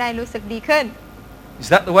 จะได้รู้สึกดีขึ้น Is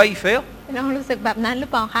that the way you feel? น้องรู้สึกแบบนั้นหรือ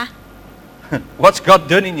เปล่าคะ What's God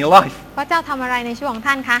done in your life? พระเจ้าทำอะไรในชีวิตของ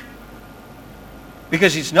ท่านคะ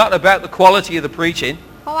Because it's not about the quality of the preaching.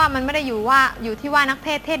 เพราะว่ามันไม่ได้อยู่ที่ว่านักเ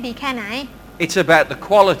ทศดีแค่ไหน It's about the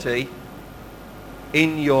quality in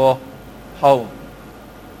your home.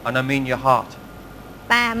 And I mean your heart.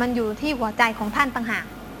 แต่มันอยู่ที่หัวใจของท่านต่างหาก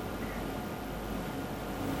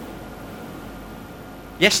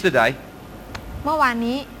Yesterday, เมื่อวาน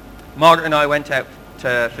นี้ Margaret and I went out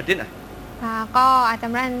for dinner. ก็อาจา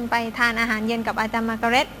รย์รันไปทานอาหารเย็นกับอาจารย์มาร์กา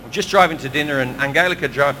เร็ต We're just driving to dinner and Angelica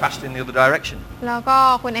drove past in the other direction. แล้วก็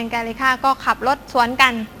คุณแองเกลิค่าก็ขับรถสวนกั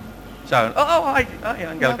น So, hi,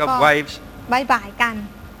 Angelica, waves. บ๊ายบายกัน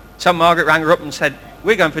So Margaret rang her up and said,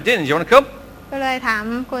 we're going for dinner, do you want to come? ก็เลยถาม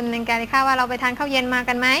คุณแองเกลิค่าว่าเราไปทานข้าวเย็นมา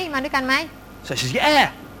กันไหมมาด้วยกันไหม So she says, yeah.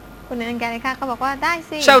 คุณแองเกลิค่าก็บอกว่าได้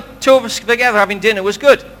สิ So 2 of us together having dinner was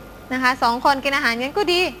good. นะคะสองคนกินอาหารกันก็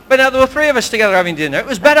ดี But now there were 3 of us together having dinner. It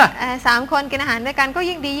was better. 3 คนกินอาหารด้วยกันก็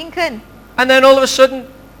ยิ่งดียิ่งขึ้น And then all of a sudden,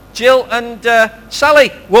 Jill and Sally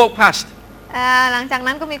walked past. หลังจาก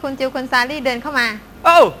นั้นก็มีคุณจิวคุณซาลี่เดินเข้ามา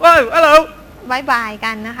Oh, hello. บ๊ายบาย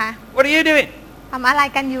กันนะคะ What are you doing? ทำอะไร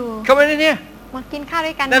กันอยู่ Come on in here. มากินข้าว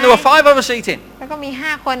ด้วยกันไหม Then there were 5 of us eating. แล้วก็มี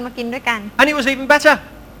5 คนมากินด้วยกัน And it was even better.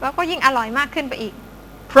 แล้วก็ยิ่งอร่อยมากขึ้นไปอีก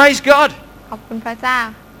Praise God. ขอบคุณพระเจ้า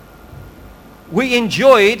We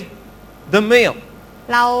enjoyed the meal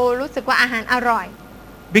เรารู้สึกว่าอาหารอร่อย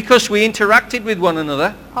because we interacted with one another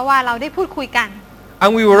เพราะว่าเราได้พูดคุยกัน and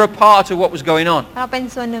we were a part of what was going on. เราเป็น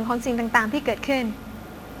ส่วนหนึ่งของสิ่งต่างๆที่เกิดขึ้น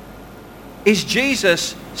Is Jesus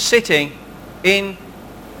sitting in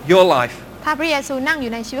your life ถ้าพระเยซูนั่งอ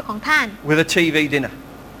ยู่ในชีวิตของท่าน with a TV dinner?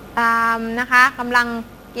 นะคะกำลัง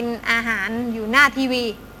กินอาหารอยู่หน้าทีวี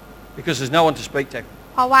Because there's no one to speak to.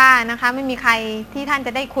 เพราะว่านะคะไม่มีใครที่ท่านจ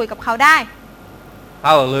ะได้คุยกับเขาได้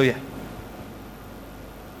Hallelujah.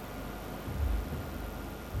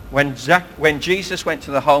 When Jesus went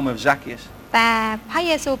to the home of Zacchaeus, แต่พระเ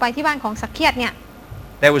ยซูไปที่บ้านของสักเคียดเนี่ย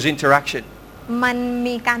there was interaction. มัน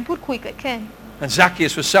มีการพูดคุยเกิดขึ้น And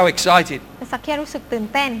Zacchaeus was so excited. และสักเคียดรู้สึกตื่น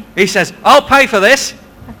เต้น He says, I'll pay for this.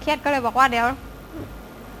 สักเคียดก็เลยบอกว่าเดี๋ยว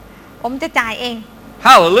ผมจะจ่ายเอง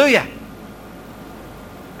Hallelujah.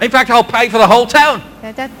 In fact, I'll pay for the whole town. เดี๋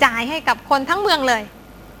ยวจะจ่ายให้กับคนทั้งเมืองเลย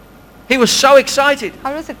He was so excited. เข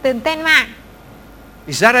ารู้สึกตื่นเต้นมาก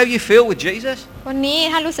Is that how you feel with Jesus? วันนี้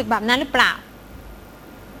ท่านรู้สึกแบบนั้นหรือเปล่า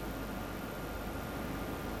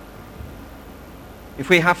If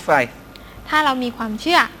we have faith, ถ้าเรามีความเ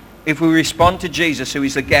ชื่อ if we respond to Jesus, who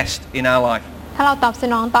is the guest in our life, ถ้าเราตอบส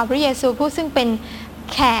นองต่อพระเยซูผู้ซึ่งเป็น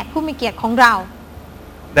แขกผู้มีเกียรติของเรา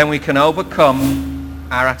then we can overcome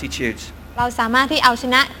our attitudes. เราสามารถที่เอาช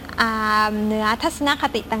นะเหนือทัศนค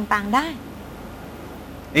ติต่างๆได้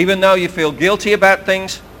Even though you feel guilty about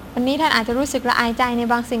things, วันนี้ท่านอาจจะรู้สึกละอายใจใน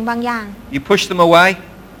บางสิ่งบางอย่าง you push them away,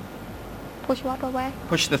 push what away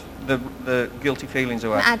push the guilty feelings มัน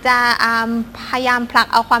away. อาจจะพยายามผลัก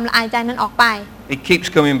เอาความละอายใจนั้นออกไป It keeps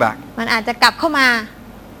coming back. มันอาจจะกลับเข้ามา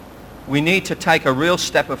We need to take a real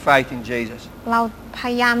step of faith in Jesus. เรา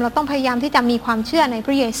ต้องพยายามที่จะมีความเชื่อในพ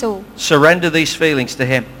ระเยซู Surrender these feelings to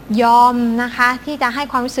Him. ยอมนะคะที่จะให้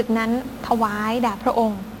ความรู้สึกนั้นถวายแด่พระอ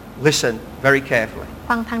งค์ Listen very carefully.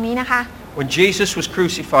 ฟังทางนี้นะคะ When Jesus was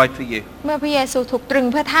crucified for you, เมื่อพระเยซูถูกตรึง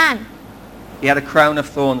เพื่อท่าน He had a crown of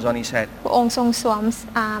thorns on His head. พระองค์ทรงสวม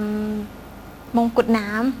มงกุฎน้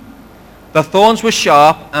ำ The thorns were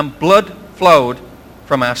sharp and blood flowed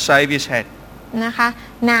from our Saviour's head. นะคะ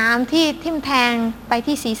น้ำที่ทิ่มแทงไป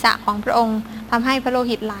ที่ศีรษะของพระองค์ทำให้พระโล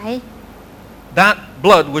หิตไหล That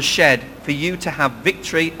blood was shed for you to have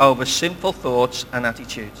victory over sinful thoughts and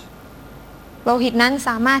attitudes. โลหิตนั้นส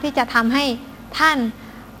ามารถที่จะทำให้ท่าน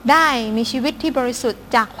ได้มีชีวิตที่บริสุทธิ์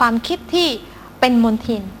จากความคิดที่เป็นมล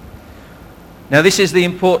ทิน Now this is the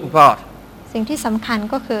important part. สิ่งที่สำคัญ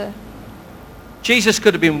ก็คือ Jesus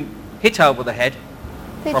could have been hit over the head.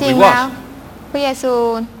 ที่จริงแล้วพระเยซู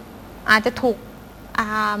อาจจะถูก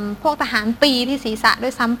พวกทหารตีที่ศีรษะด้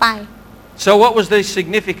วยซ้ำไป So what was the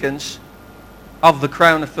significance of the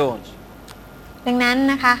crown of thorns? ดังนั้น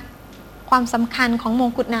นะคะความสำคัญของมง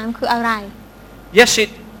กุฎน้ำคืออะไร Yes,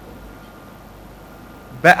 it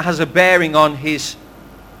has a bearing on his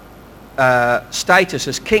status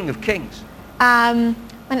as King of Kings.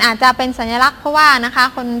 มันอาจจะเป็นสัญลักษณ์เพราะว่านะคะ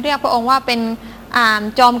คนเรียกพระองค์ว่าเป็น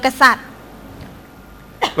จอมกษัตริย์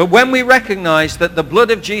But when we recognize that the blood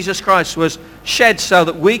of Jesus Christ was shed so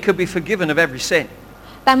that we could be forgiven of every sin,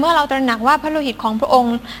 แต่เมื่อเราตระหนักว่าพระโลหิตของพระอง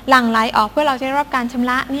ค์หลั่งไหลออกเพื่อเราจะได้รับการชำ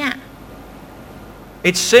ระเนี่ย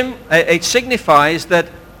it signifies that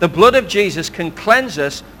the blood of Jesus can cleanse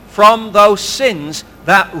us from those sins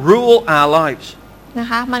that rule our lives. นะ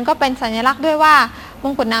คะมันก็เป็นสัญลักษณ์ด้วยว่าม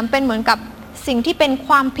งกุฎน้ำเป็นเหมือนกับสิ่งที่เป็นค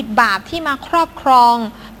วามผิดบาปที่มาครอบครอง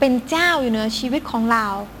เป็นเจ้าอยู่เหนือชีวิตของเรา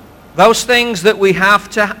Those things that we have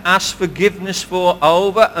to ask forgiveness for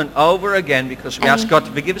over and over again because we ask God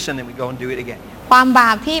to forgive us and then we go and do it again. ความบ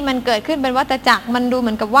าปที่มันเกิดขึ้นเป็นวัฏจักรมันดูเห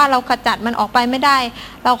มือนกับว่าเราขจัดมันออกไปไม่ได้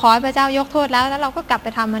เราขอให้พระเจ้ายกโทษแล้วเราก็กลับไป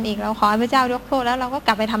ทำมันอีกเราขอให้พระเจ้ายกโทษแล้วเราก็ก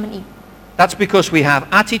ลับไปทำมันอีก That's because we have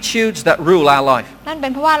attitudes that rule our life. นั่นเป็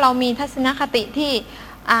นเพราะว่าเรามีทัศนคติที่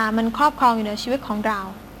มันครอบครองอยู่ในชีวิตของเรา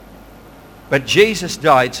But Jesus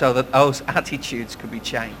died so that those attitudes could be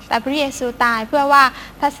changed. แต่พระเยซูตายเพื่อว่า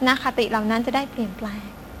ทัศนคติเหล่านั้นจะได้เปลี่ยนแปลง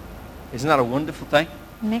Isn't that a wonderful thing?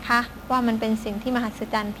 เห็นไหมคะว่ามันเป็นสิ่งที่มหัศ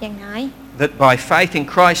จรรย์เพียงไหน That by faith in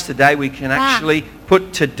Christ today we can actually put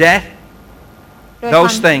to death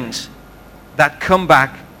those things that come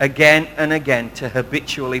back again and again to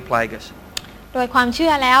habitually plague us. โดยความเชื่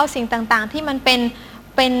อแล้วสิ่งต่างๆที่มันเ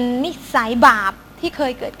ป็นนิสัยบาปที่เค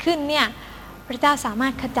ยเกิดขึ้นเนี่ยพระเจ้าสามา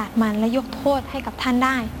รถขจัดมันและยกโทษให้กับท่านไ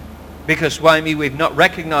ด้ Because maybe we've not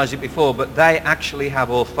recognized it before, but they actually have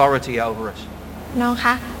authority over us. น้องค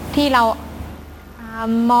ะที่เรา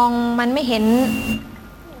มองมันไม่เห็น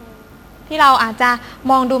ที่เราอาจจะ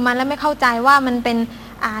มองดูมันแล้วไม่เข้าใจว่ามันเป็น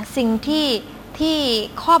สิ่งที่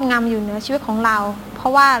ครอบงำอยู่เหนือชีวิตของเราเพรา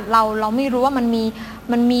ะว่าเราไม่รู้ว่ามั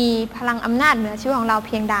นมีพลังอำนาจเหนือชีวิตของเราเ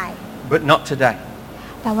พียงใด But not today.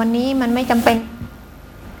 แต่วันนี้มันไม่จำเป็น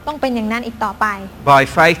ต้องเป็นอย่างนั้นอีกต่อไป By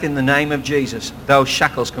faith in the name of Jesus, those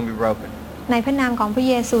shackles can be broken. ในพระนามของพระ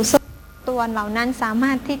เยซูตัวเหล่านั้นสาม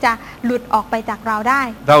ารถที่จะหลุดออกไปจากเราได้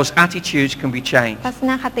Those attitudes can be changed. ทัศ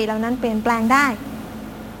นคติเหล่านั้นเปลี่ยนแปลงได้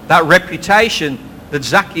That reputation that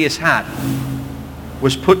Zacchaeus had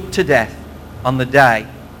was put to death on the day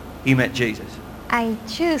he met Jesus. ไอ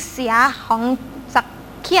ชื่อเสียของสัก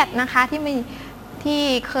เคียดนะคะที่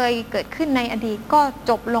เคยเกิดขึ้นในอดีตก็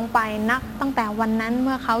จบลงไปนับตั้งแต่วันนั้นเ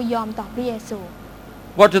มื่อเขายอมต่อพระเยซู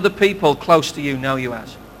What do the people close to you know you as?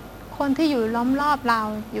 คนที่อยู่ล้อมรอบเรา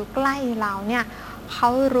อยู่ใกล้เราเนี่ยเขา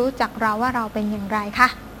รู้จักเราว่าเราเป็นอย่างไรคะ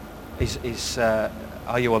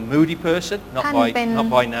Are you a moody person? Not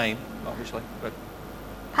by name, obviously, but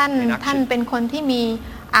ท่านเป็นคนที่มี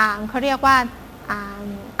เขาเรียกว่า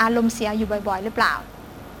อารมณ์เสียอยู่บ่อยๆหรือเปล่า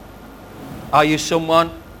Are you someone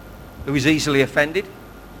who is easily offended?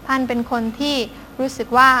 ท่านเป็นคนที่รู้สึก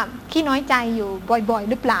ว่าขี้น้อยใจอยู่บ่อยๆ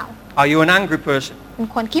หรือเปล่า Are you an angry person? เป็น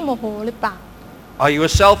คนขี้โมโหหรือเปล่า Are you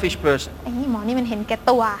a selfish person? ไอ้นี่หมอนี่มันเห็นแก่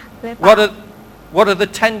ตัวหรือเปล่า What are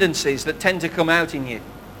the tendencies that tend to come out in you?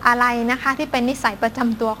 อะไรนะคะที่เป็นนิสัยประจ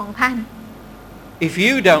ำตัวของท่าน If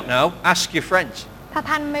you don't know, ask your friends. ถ้า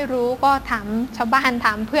ท่านไม่รู้ก็ถามชาวบ้านถ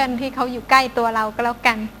ามเพื่อนที่เขาอยู่ใกล้ตัวเราก็แล้ว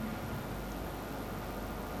กัน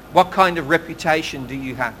What kind of reputation do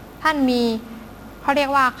you have? ท่านมีเขาเรียก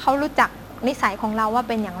ว่าเขารู้จักนิสัยของเราว่า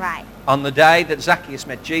เป็นอย่างไร On the day that Zacchaeus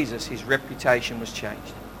met Jesus, his reputation was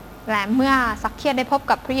changed. และเมื่อสักเคียดได้พบ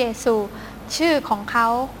กับพระเยซูชื่อของเขา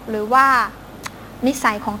หรือว่านิ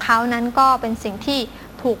สัยของเขานั้นก็เป็นสิ่งที่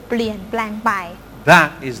ถูกเปลี่ยนแปลงไป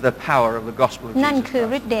That is the power of the gospel of นั่น Jesus คือ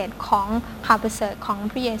Christ. ฤทธิเดชของข่าวประเสริฐของ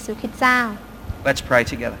พระเยซูคริสต์เจ้า Let's pray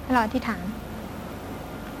together. ให้เราอธิษฐาน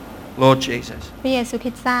Lord Jesus, พระเยซูค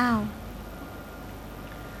ริสต์เจ้า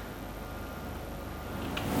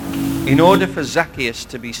in order for Zacchaeus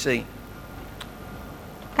to be seen,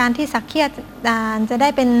 การที่สักเคียจะได้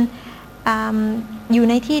เป็นอยู่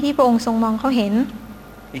ในที่ที่พระองค์ทรงมองเขาเห็น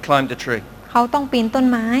he climbed a tree. เขาต้องปีนต้น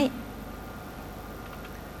ไม้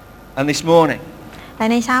And this morning, แต่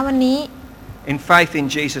ในเช้าวันนี้ in faith in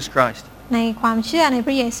Jesus Christ, ในความเชื่อในพ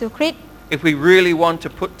ระเยซูคริสต์ if we really want to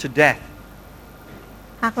put to death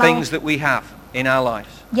หากเรา things that we have in our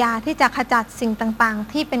lives, อยากที่จะขจัดสิ่งต่าง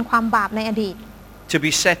ๆที่เป็นความบาปในอดีต to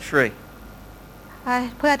be set free,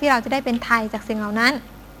 เพื่อที่เราจะได้เป็นไทยจากสิ่งเหล่านั้น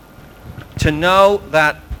to know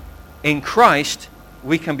that in Christ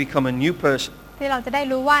we can become a new person. ที่เราจะได้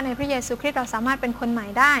รู้ว่าในพระเยซูคริสต์เราสามารถเป็นคนใหม่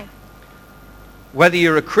ได้ Whether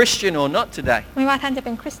you're a Christian or not today, ไม่ว่าท่านจะเ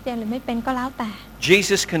ป็นคริสเตียนหรือไม่เป็นก็แล้วแต่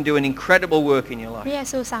Jesus can do an incredible work in your พระ life. เย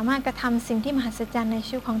ซูสามารถกระทำสิ่งที่มหัศจรรย์ใน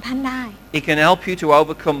ชีวิตของท่านได้ He can help you to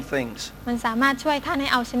overcome things มันสามารถช่วยท่านให้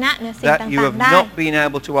เอาชนะเหนือสิ่ง that ต่ you าง have ๆได้ not been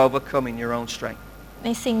able to overcome in your own strength. ใน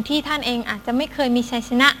สิ่งที่ท่านเองอาจจะไม่เคยมีชัย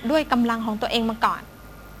ชนะด้วยกำลังของตัวเองมาก่อน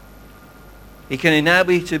He can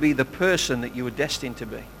enable you to be the person that you were destined to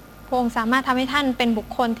be. พระองค์สามารถทำให้ท่านเป็นบุค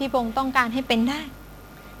คลที่พระองค์ต้องการให้เป็นได้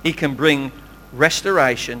He can bring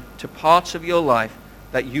restoration to parts of your life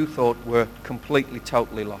that you thought were completely,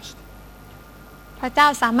 totally lost. พระเจ้า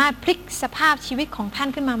สามารถพลิกสภาพชีวิตของท่าน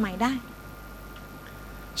ขึ้นมาใหม่ได้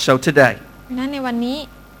So today, ดังนั้นในวันนี้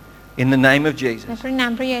in the name of ใน Jesus, พระนา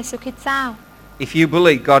มพระเยซูคริสต์เจ้า if you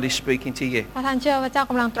believe God is speaking to you, ถ้าท่านเชื่อว่าพระเจ้า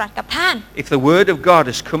กำลังตรัสกับท่าน if the word of God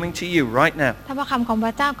is coming to you right now, ถ้าพระคำของพ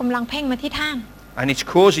ระเจ้ากำลังเพ่งมาที่ท่าน and it's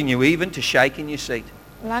causing you even to shake in your seat,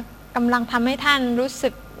 และกำลังทำให้ท่านรู้สึ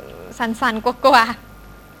กสั่นๆกลัว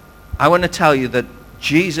I want to tell you that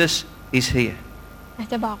Jesus is here, ๆอยาก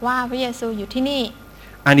จะบอกว่าพระเยซูอยู่ที่นี่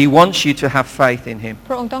and He wants you to have faith in Him.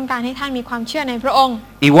 พระองค์ต้องการให้ท่านมีความเชื่อในพระองค์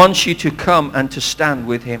He wants you to come and to stand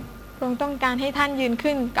with Him. พระองค์ต้องการให้ท่านยืน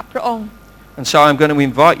ขึ้นกับพระองค์ And so I'm going to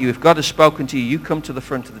invite you, if God has spoken to you, you come to the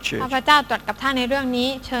front of the ถ้า church. พระเจ้าตรัสกับท่านในเรื่องนี้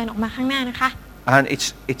เชิญออกมาข้างหน้านะคะ And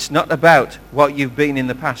it's not about what you've been in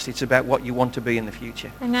the past, it's about what you want to be in the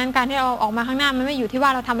future. ดังนั้นการที่เราออกมาข้างหน้ามันไม่อยู่ที่ว่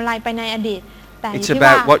าเราทำอะไรไปในอดีต แต่อยู่ It's ที่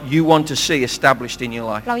ว่า about what you want to see established in your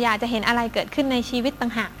life. เราอยากจะเห็นอะไรเกิดขึ้นในชีวิตต่า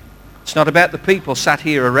งหาก It's not about the people sat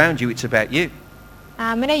here around you, it's about you.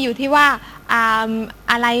 ไม่ได้อยู่ที่ว่า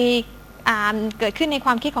อะไรเกิดขึ้นในค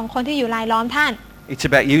วามคิดของคนที่อยู่รายล้อมท่าน It's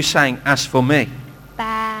about you saying, as for me, แ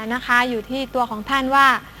ต่นะคะอยู่ที่ตัวของท่านว่า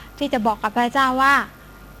ที่จะบอกกับพระเจ้าว่า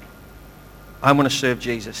I want to serve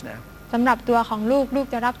Jesus now. สำหรับตัวของลูก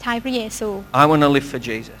จะรับใช้พระเยซู I want to live for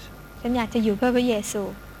Jesus. ฉันอยากจะอยู่เพื่อพระเยซู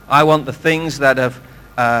I want the things that have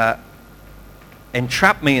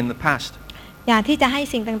entrapped me in the past, อยากที่จะให้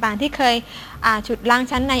สิ่งต่างๆที่เคยฉุดล้าง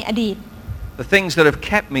ฉันในอดีต the things that have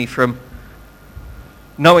kept me from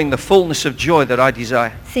knowing the fullness of joy that I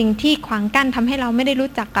desire. สิ่งที่ขวางกั้นทำให้เราไม่ได้รู้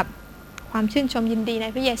จักกับความชื่นชมยินดีใน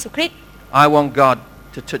พระเยซูคริสต์ I want God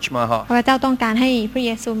to touch my heart. ข้าพเจ้าต้องการให้พระเ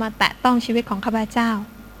ยซูมาแตะต้องชีวิตของข้าพเจ้า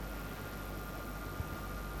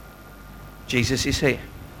Jesus is here.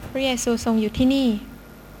 พระเยซูทรงอยู่ที่นี่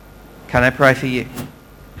Can I pray for you?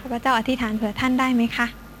 ข้าพเจ้าอธิษฐานเผื่อท่านได้ไหมคะ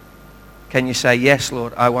Can you say, yes,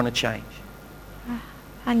 Lord, I want to change?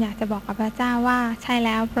 ท่านอยากจะบอกกับพระเจ้าว่าใช่แ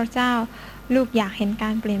ล้วพระเจ้าลูกอยากเห็นกา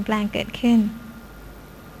รเปลี่ยนแปลงเกิดขึ้น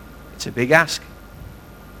It's a big ask.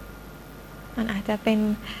 มันอาจจะเป็น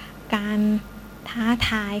การท้า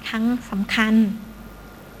ทายครั้งสำคัญ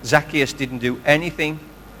Zacchaeus didn't do anything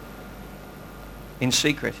in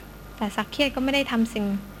secret. แต่สักเคียก็ไม่ได้ทำสิ่ง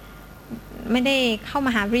ไม่ได้เข้าม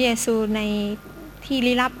าหาพระเยซูในที่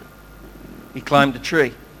ลี้ลับ He climbed a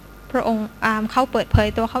tree. พระองค์เขาเปิดเผย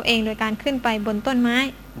ตัวเขาเองโดยการขึ้นไปบนต้นไม้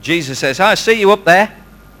Jesus says, I see you up there.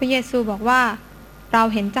 พระเยซูบอกว่าเรา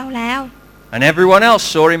เห็นเจ้าแล้ว And everyone else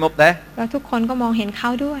saw him up there. แล้วทุกคนก็มองเห็นเขา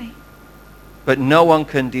ด้วย But no one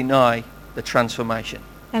can deny the transformation.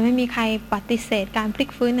 แต่ไม่มีใครปฏิเสธการพลิก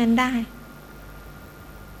ฟื้นนั้นได้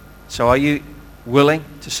So are you willing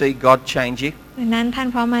to see God change you? ดังนั้นท่าน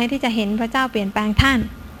พร้อมไหมที่จะเห็นพระเจ้าเปลี่ยนแปลงท่าน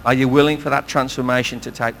Are you willing for that transformation to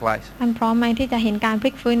take place? ท่านพร้อมไหมที่จะเห็นการพลิ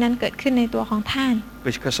กฟื้นนั้นเกิดขึ้นในตัวของท่าน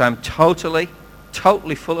Because I'm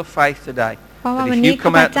totally full of faith today. เพราะว่า That วัน if นี้ you ข้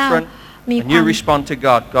า come พ out the เจ้า front มี and ควา you ม respond to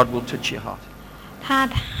God, God will touch your heart. ถ้า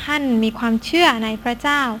ท่านมีความเชื่อในพระเ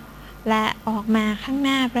จ้า และออกมาข้างห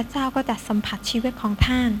น้าพระเจ้าก็จะสัมผัสชีวิตของ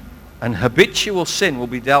ท่าน And habitual sin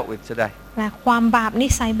will be dealt with today. และความบาปนิ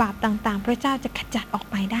สัยบาปต่างๆ พระเจ้าจะขจัดออก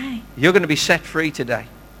ไปได้ You're going to be set free today.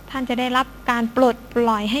 ท่านจะได้รับการปลดป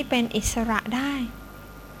ล่อยให้เป็นอิสระได้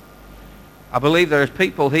I believe there are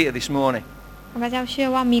people here this morning. พระเจ้าเชื่อ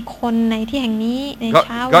ว่ามีคนในที่แห่งนี้ในเ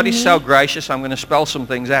ช้า God วัน is นี้ so gracious. I'm going to spell some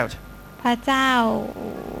things out. พระเจ้า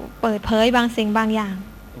เปิดเผยบางสิ่งบางอย่าง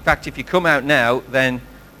In fact, if you come out now, then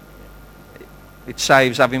it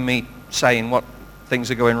saves having me saying what things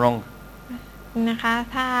are going wrong. นะคะ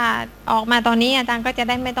ถ้าออกมาตอนนี้อาจารย์ก็จะ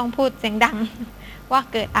ได้ไม่ต้องพูดเสียงดัง ว่า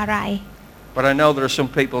เกิดอะไร But I know there are some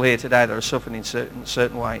people here today that are suffering in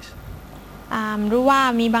certain ways. รู้ว่า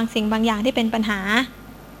มีบางสิ่งบางอย่างที่เป็นปัญหา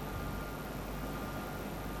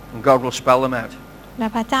And God will spell them out. และ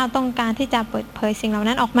พระเจ้าต้องการที่จะเปิดเผยสิ่งเหล่า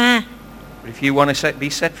นั้นออกมา But if you want to be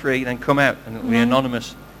set free, then come out and it'll be anonymous.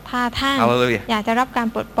 ถ้าท่าน Hallelujah. อยากจะรับการ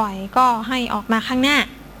ปลดปล่อยก็ให้ออกมาข้างหน้า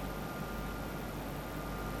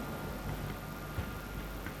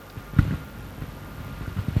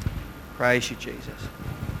Praise you, Jesus.